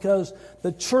point because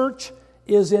the church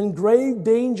is in grave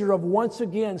danger of once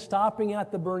again stopping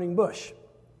at the burning bush.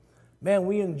 Man,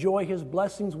 we enjoy His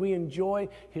blessings. We enjoy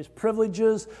His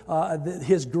privileges.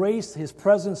 His grace, His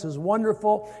presence is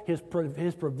wonderful. His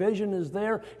provision is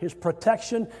there. His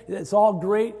protection, it's all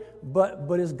great.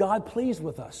 But is God pleased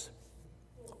with us?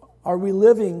 Are we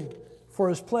living for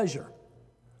His pleasure?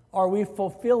 Are we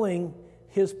fulfilling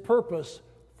His purpose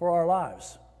for our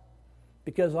lives?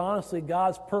 Because honestly,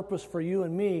 God's purpose for you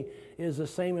and me is the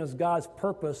same as God's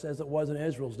purpose as it was in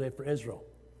Israel's day for Israel.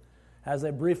 As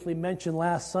I briefly mentioned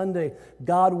last Sunday,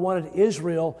 God wanted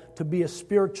Israel to be a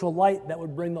spiritual light that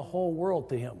would bring the whole world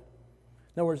to Him.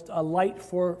 In other words, a light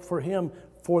for Him,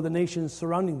 for the nations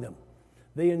surrounding them.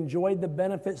 They enjoyed the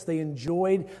benefits, they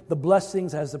enjoyed the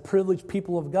blessings as the privileged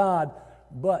people of God,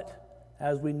 but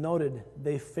as we noted,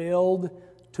 they failed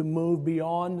to move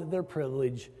beyond their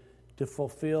privilege to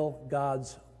fulfill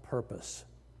God's purpose.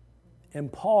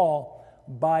 And Paul,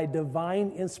 by divine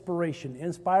inspiration,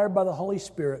 inspired by the Holy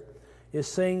Spirit, is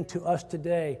saying to us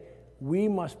today, we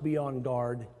must be on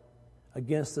guard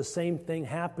against the same thing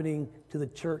happening to the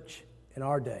church in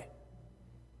our day.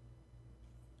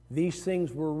 These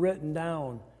things were written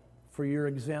down for your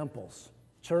examples.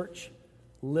 Church,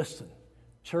 listen.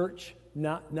 Church,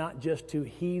 not just to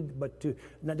heed, but to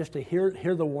not just to hear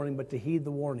the warning, but to heed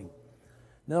the warning.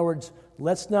 In other words,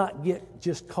 let's not get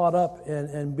just caught up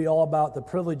and be all about the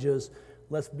privileges.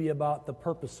 Let's be about the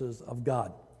purposes of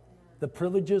God. The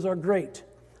privileges are great,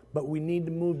 but we need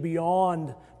to move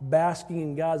beyond basking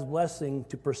in God's blessing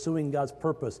to pursuing God's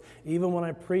purpose. Even when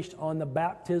I preached on the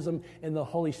baptism in the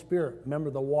Holy Spirit,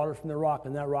 remember the water from the rock,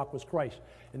 and that rock was Christ,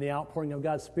 and the outpouring of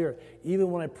God's Spirit.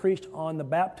 Even when I preached on the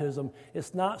baptism,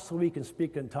 it's not so we can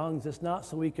speak in tongues. It's not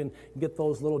so we can get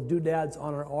those little doodads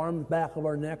on our arms, back of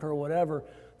our neck, or whatever.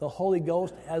 The Holy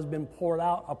Ghost has been poured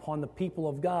out upon the people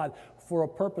of God for a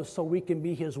purpose, so we can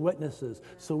be His witnesses,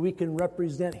 so we can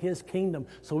represent His kingdom,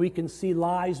 so we can see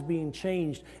lives being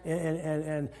changed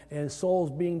and souls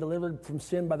being delivered from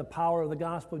sin by the power of the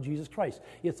gospel of Jesus Christ.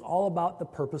 It's all about the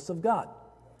purpose of God.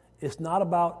 It's not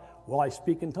about, well, I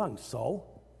speak in tongues, so,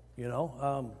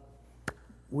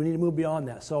 we need to move beyond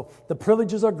that. So the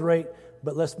privileges are great,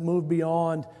 but let's move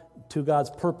beyond to God's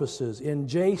purposes. In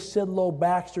J. Sidlow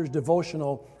Baxter's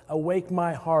devotional, Awake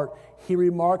My Heart, he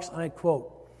remarks, and I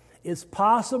quote, "It's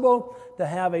possible to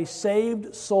have a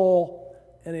saved soul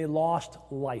and a lost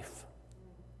life.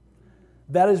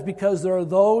 That is because there are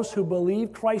those who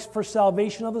believe Christ for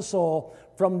salvation of the soul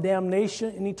from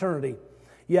damnation in eternity,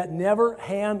 yet never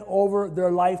hand over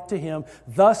their life to Him,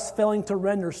 thus failing to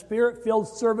render Spirit-filled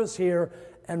service here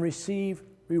and receive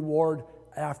reward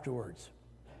afterwards.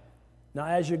 Now,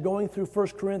 as you're going through 1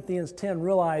 Corinthians 10,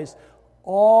 realize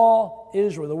all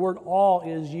Israel, the word all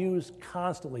is used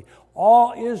constantly.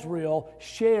 All Israel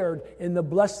shared in the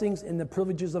blessings and the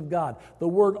privileges of God. The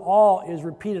word all is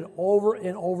repeated over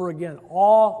and over again.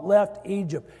 All left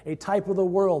Egypt, a type of the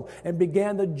world, and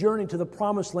began the journey to the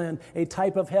promised land, a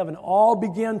type of heaven. All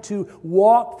began to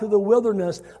walk through the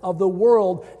wilderness of the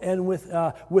world and with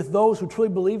those who truly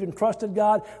believed and trusted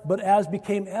God. But as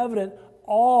became evident,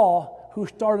 all who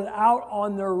started out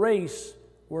on their race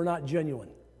were not genuine.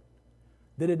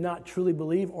 They did not truly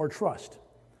believe or trust.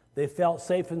 They felt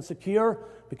safe and secure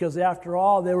because, after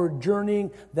all, they were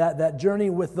journeying that journey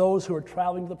with those who were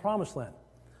traveling to the promised land.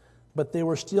 But they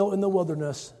were still in the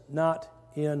wilderness, not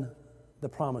in the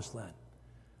promised land.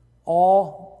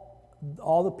 All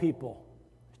the people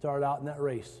started out in that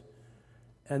race.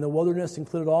 And the wilderness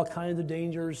included all kinds of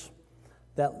dangers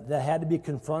that had to be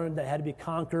confronted, that had to be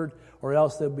conquered, or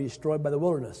else they would be destroyed by the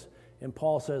wilderness. And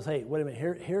Paul says, hey, wait a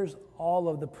minute, here's all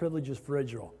of the privileges for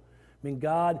Israel. I mean,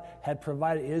 God had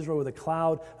provided Israel with a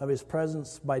cloud of His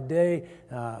presence by day,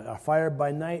 a fire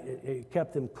by night. It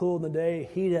kept them cool in the day,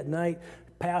 heat at night.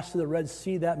 Passed through the Red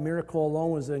Sea. That miracle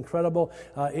alone was incredible.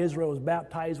 Israel was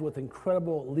baptized with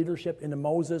incredible leadership into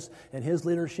Moses and his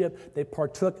leadership. They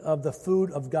partook of the food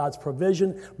of God's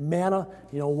provision. Manna,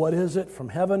 what is it? From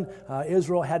heaven.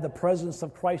 Israel had the presence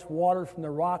of Christ's water from the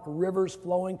rock, rivers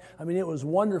flowing. I mean, it was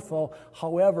wonderful.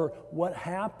 However, what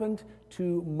happened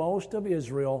to most of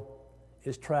Israel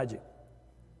is tragic.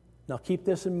 Now, keep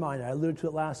this in mind. I alluded to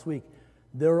it last week.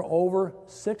 There were over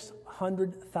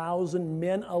 600,000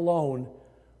 men alone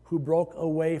who broke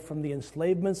away from the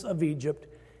enslavements of Egypt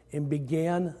and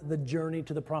began the journey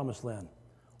to the promised land.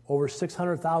 Over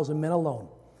 600,000 men alone.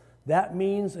 That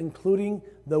means, including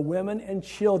the women and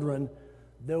children,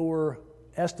 there were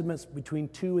estimates between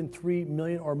 2 and 3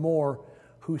 million or more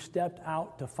who stepped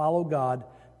out to follow God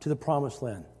to the promised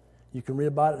land. You can read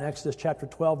about it in Exodus chapter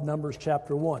 12, Numbers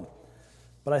chapter 1.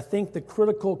 But I think the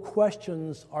critical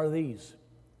questions are these.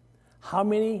 How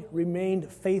many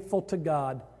remained faithful to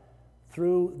God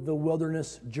through the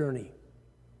wilderness journey?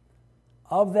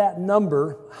 Of that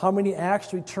number, how many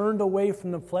actually turned away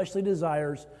from the fleshly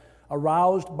desires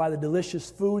aroused by the delicious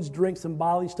foods, drinks, and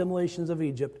bodily stimulations of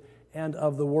Egypt and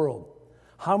of the world?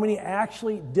 How many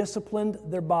actually disciplined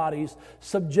their bodies,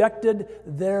 subjected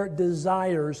their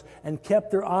desires, and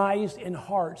kept their eyes and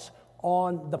hearts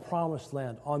on the promised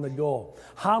land, on the goal?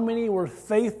 How many were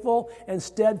faithful and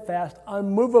steadfast,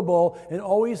 unmovable, and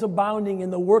always abounding in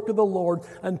the work of the Lord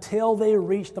until they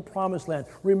reached the promised land?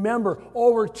 Remember,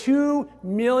 over 2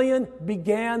 million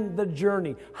began the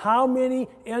journey. How many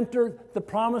entered the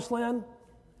promised land?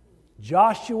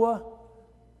 Joshua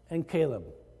and Caleb.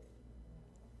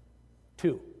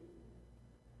 2.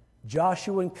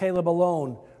 Joshua and Caleb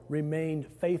alone remained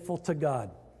faithful to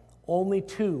God. Only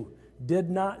 2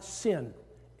 did not sin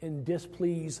and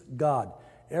displease God.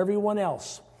 Everyone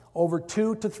else, over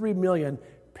 2 to 3 million,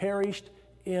 perished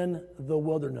in the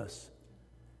wilderness.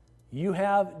 You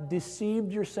have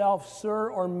deceived yourself,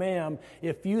 sir or ma'am,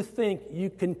 if you think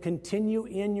you can continue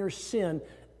in your sin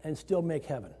and still make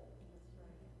heaven.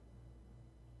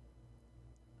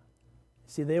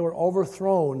 See, they were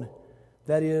overthrown,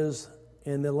 that is,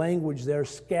 in the language there,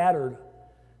 scattered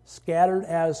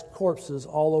as corpses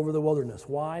all over the wilderness.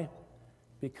 Why?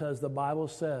 Because the Bible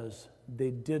says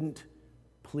they didn't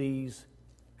please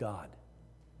God,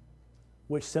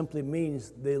 which simply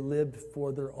means they lived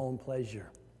for their own pleasure.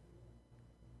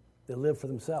 They lived for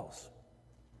themselves.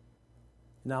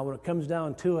 Now, when it comes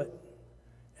down to it,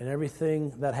 and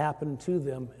everything that happened to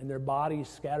them and their bodies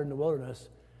scattered in the wilderness,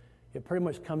 it pretty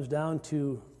much comes down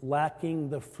to lacking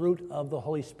the fruit of the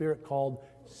Holy Spirit called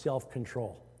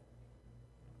self-control.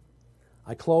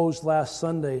 I closed last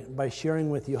Sunday by sharing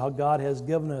with you how God has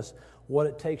given us what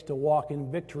it takes to walk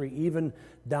in victory, even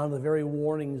down to the very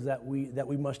warnings that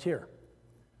we must hear.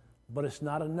 But it's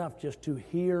not enough just to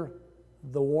hear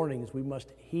the warnings. We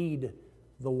must heed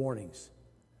the warnings.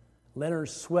 Leonard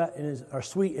Sweet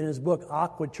in his book,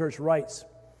 Aqua Church, writes,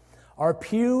 "Our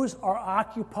pews are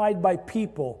occupied by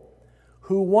people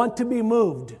who want to be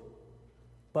moved,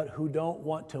 but who don't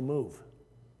want to move."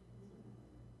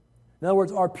 In other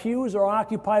words, our pews are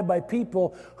occupied by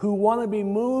people who want to be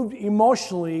moved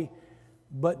emotionally,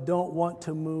 but don't want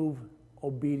to move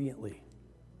obediently.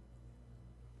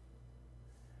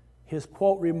 His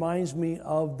quote reminds me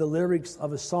of the lyrics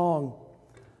of a song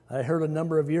I heard a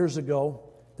number of years ago,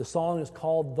 the song is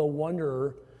called The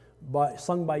Wanderer,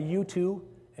 sung by U2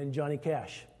 and Johnny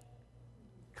Cash.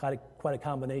 Quite a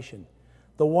combination.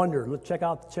 The Wanderer. Let's check it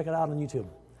out on YouTube.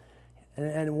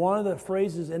 And one of the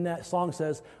phrases in that song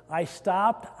says, I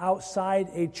stopped outside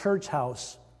a church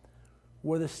house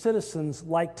where the citizens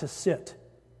like to sit.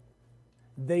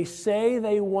 They say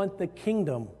they want the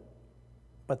kingdom,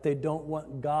 but they don't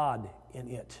want God in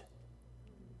it.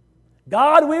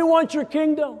 God, we want your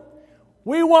kingdom.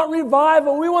 We want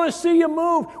revival. We want to see you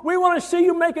move. We want to see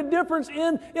you make a difference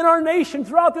in our nation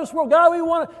throughout this world. God, we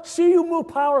want to see you move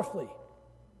powerfully.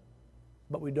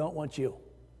 But we don't want you.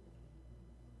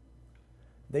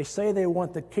 They say they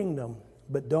want the kingdom,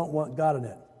 but don't want God in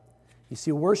it. You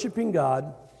see, worshiping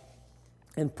God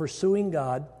and pursuing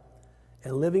God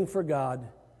and living for God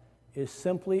is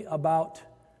simply about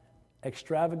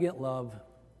extravagant love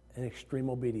and extreme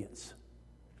obedience.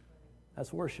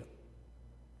 That's worship.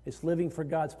 It's living for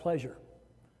God's pleasure,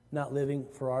 not living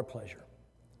for our pleasure.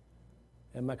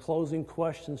 And my closing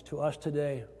questions to us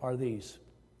today are these.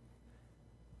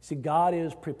 See, God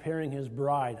is preparing His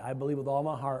bride. I believe with all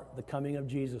my heart the coming of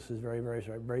Jesus is very, very,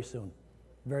 very soon.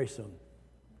 Very soon.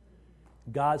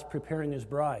 God's preparing His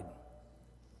bride.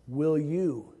 Will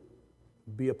you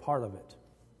be a part of it?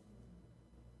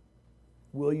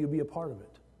 Will you be a part of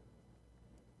it?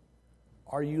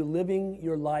 Are you living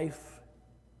your life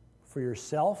for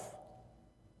yourself,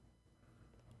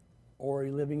 or are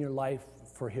you living your life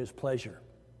for His pleasure?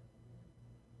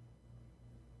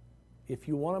 If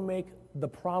you want to make the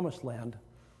promised land,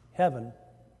 heaven,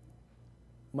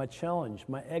 my challenge,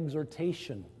 my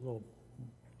exhortation, a little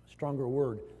stronger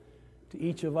word, to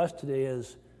each of us today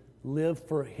is live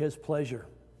for His pleasure,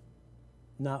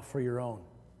 not for your own.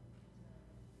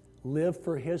 Live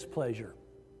for His pleasure,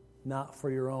 not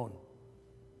for your own.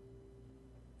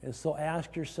 And so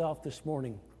ask yourself this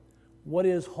morning, what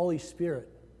is Holy Spirit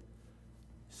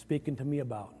speaking to me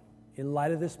about? In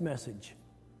light of this message,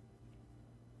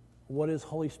 what is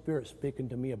Holy Spirit speaking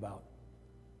to me about?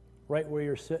 Right where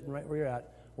you're sitting, right where you're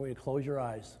at, where you close your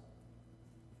eyes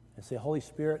and say, Holy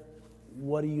Spirit,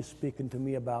 what are you speaking to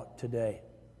me about today?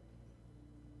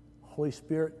 Holy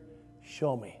Spirit,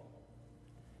 show me.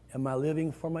 Am I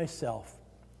living for myself?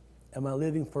 Am I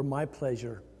living for my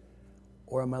pleasure?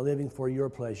 Or am I living for your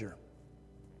pleasure?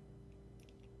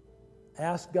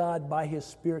 Ask God by His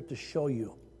Spirit to show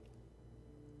you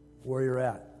where you're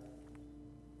at.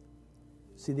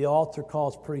 See, the altar call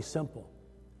is pretty simple.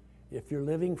 If you're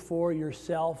living for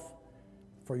yourself,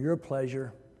 for your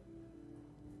pleasure,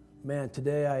 man,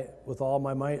 today, with all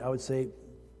my might, I would say,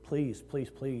 please, please,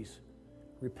 please,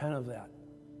 repent of that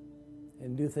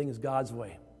and do things God's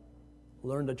way.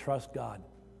 Learn to trust God.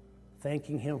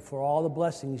 Thanking Him for all the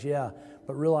blessings, yeah,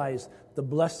 but realize the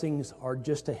blessings are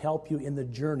just to help you in the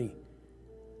journey.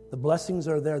 The blessings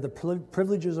are there, the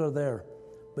privileges are there,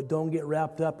 but don't get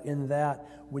wrapped up in that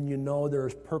when you know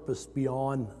there's purpose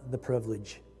beyond the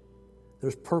privilege.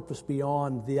 There's purpose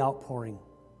beyond the outpouring,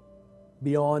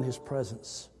 beyond His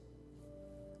presence.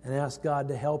 And ask God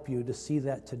to help you to see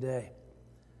that today,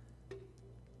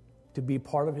 to be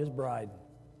part of His bride.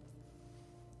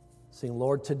 Saying,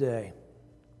 Lord, today,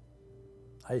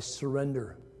 I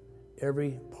surrender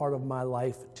every part of my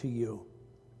life to you.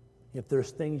 If there's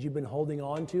things you've been holding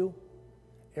on to,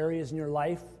 areas in your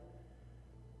life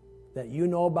that you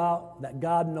know about, that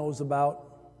God knows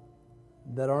about,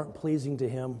 that aren't pleasing to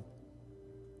Him,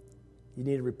 you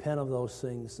need to repent of those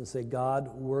things and say,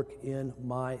 God, work in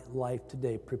my life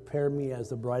today. Prepare me as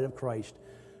the bride of Christ,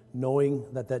 knowing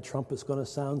that that trumpet's going to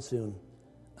sound soon,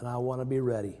 and I want to be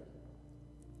ready.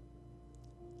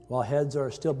 While heads are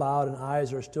still bowed and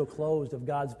eyes are still closed, if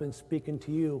God's been speaking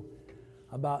to you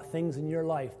about things in your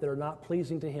life that are not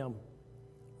pleasing to Him,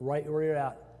 right where you're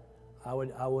at, I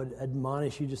would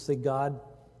admonish you, just say, God,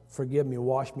 forgive me,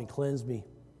 wash me, cleanse me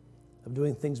of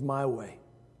doing things my way.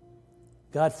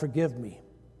 God, forgive me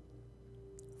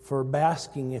for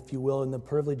basking, if you will, in the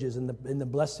privileges and in the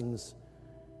blessings,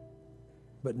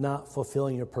 but not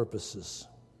fulfilling your purposes.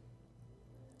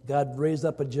 God, raise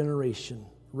up a generation,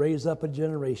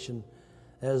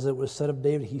 as it was said of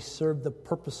David, he served the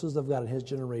purposes of God in his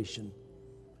generation.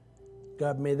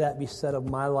 God, may that be said of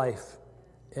my life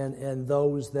and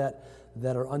those that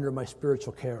are under my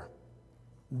spiritual care.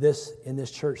 In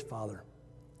this church, Father,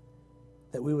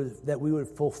 that we would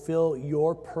fulfill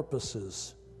your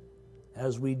purposes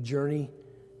as we journey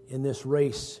in this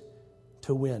race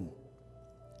to win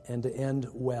and to end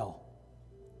well.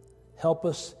 Help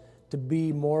us to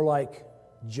be more like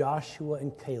Joshua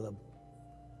and Caleb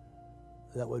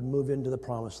that would move into the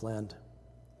promised land,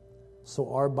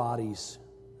 so our bodies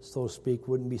so to speak,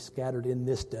 wouldn't be scattered in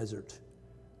this desert.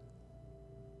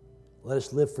 Let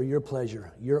us live for your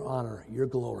pleasure, your honor, your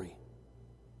glory.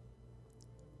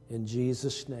 In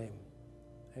Jesus' name,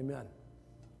 amen.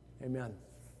 Amen.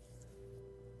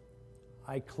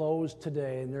 I close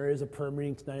today, and there is a prayer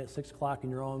meeting tonight at 6 o'clock,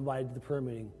 and you're all invited to the prayer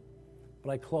meeting.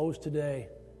 But I close today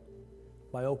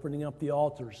by opening up the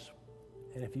altars.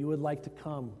 And if you would like to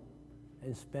come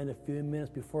and spend a few minutes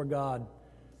before God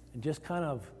and just kind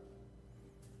of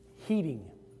heeding,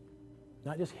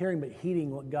 not just hearing, but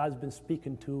heeding what God's been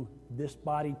speaking to this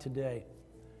body today.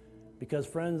 Because,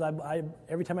 friends, I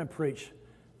every time I preach,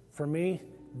 for me,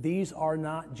 these are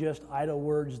not just idle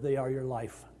words, they are your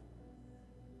life.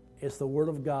 It's the Word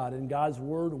of God, and God's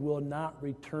Word will not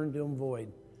return to Him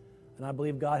void. And I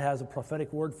believe God has a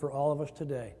prophetic word for all of us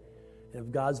today. And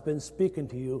if God's been speaking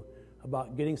to you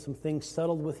about getting some things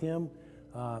settled with Him,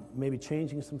 maybe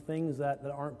changing some things that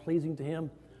aren't pleasing to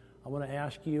Him, I want to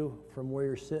ask you from where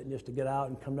you're sitting just to get out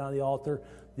and come down to the altar.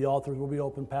 The altars will be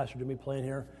open. Pastor Jimmy playing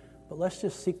here. But let's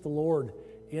just seek the Lord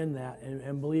in that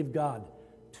and believe God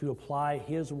to apply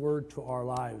His word to our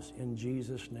lives in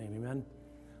Jesus' name. Amen.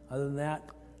 Other than that,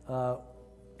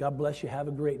 God bless you. Have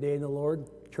a great day in the Lord.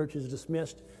 Church is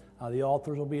dismissed. The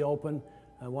altars will be open.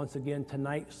 Once again,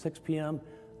 tonight, 6 p.m.,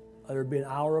 there will be an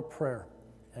hour of prayer.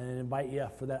 And I invite you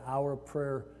for that hour of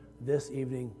prayer this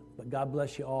evening. But God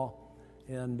bless you all.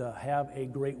 And have a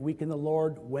great week in the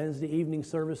Lord. Wednesday evening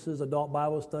services, adult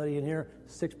Bible study in here,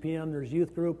 6 p.m. There's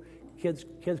youth group, kids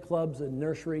clubs, and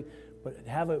nursery. But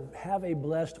have a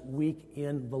blessed week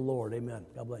in the Lord. Amen.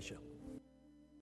 God bless you.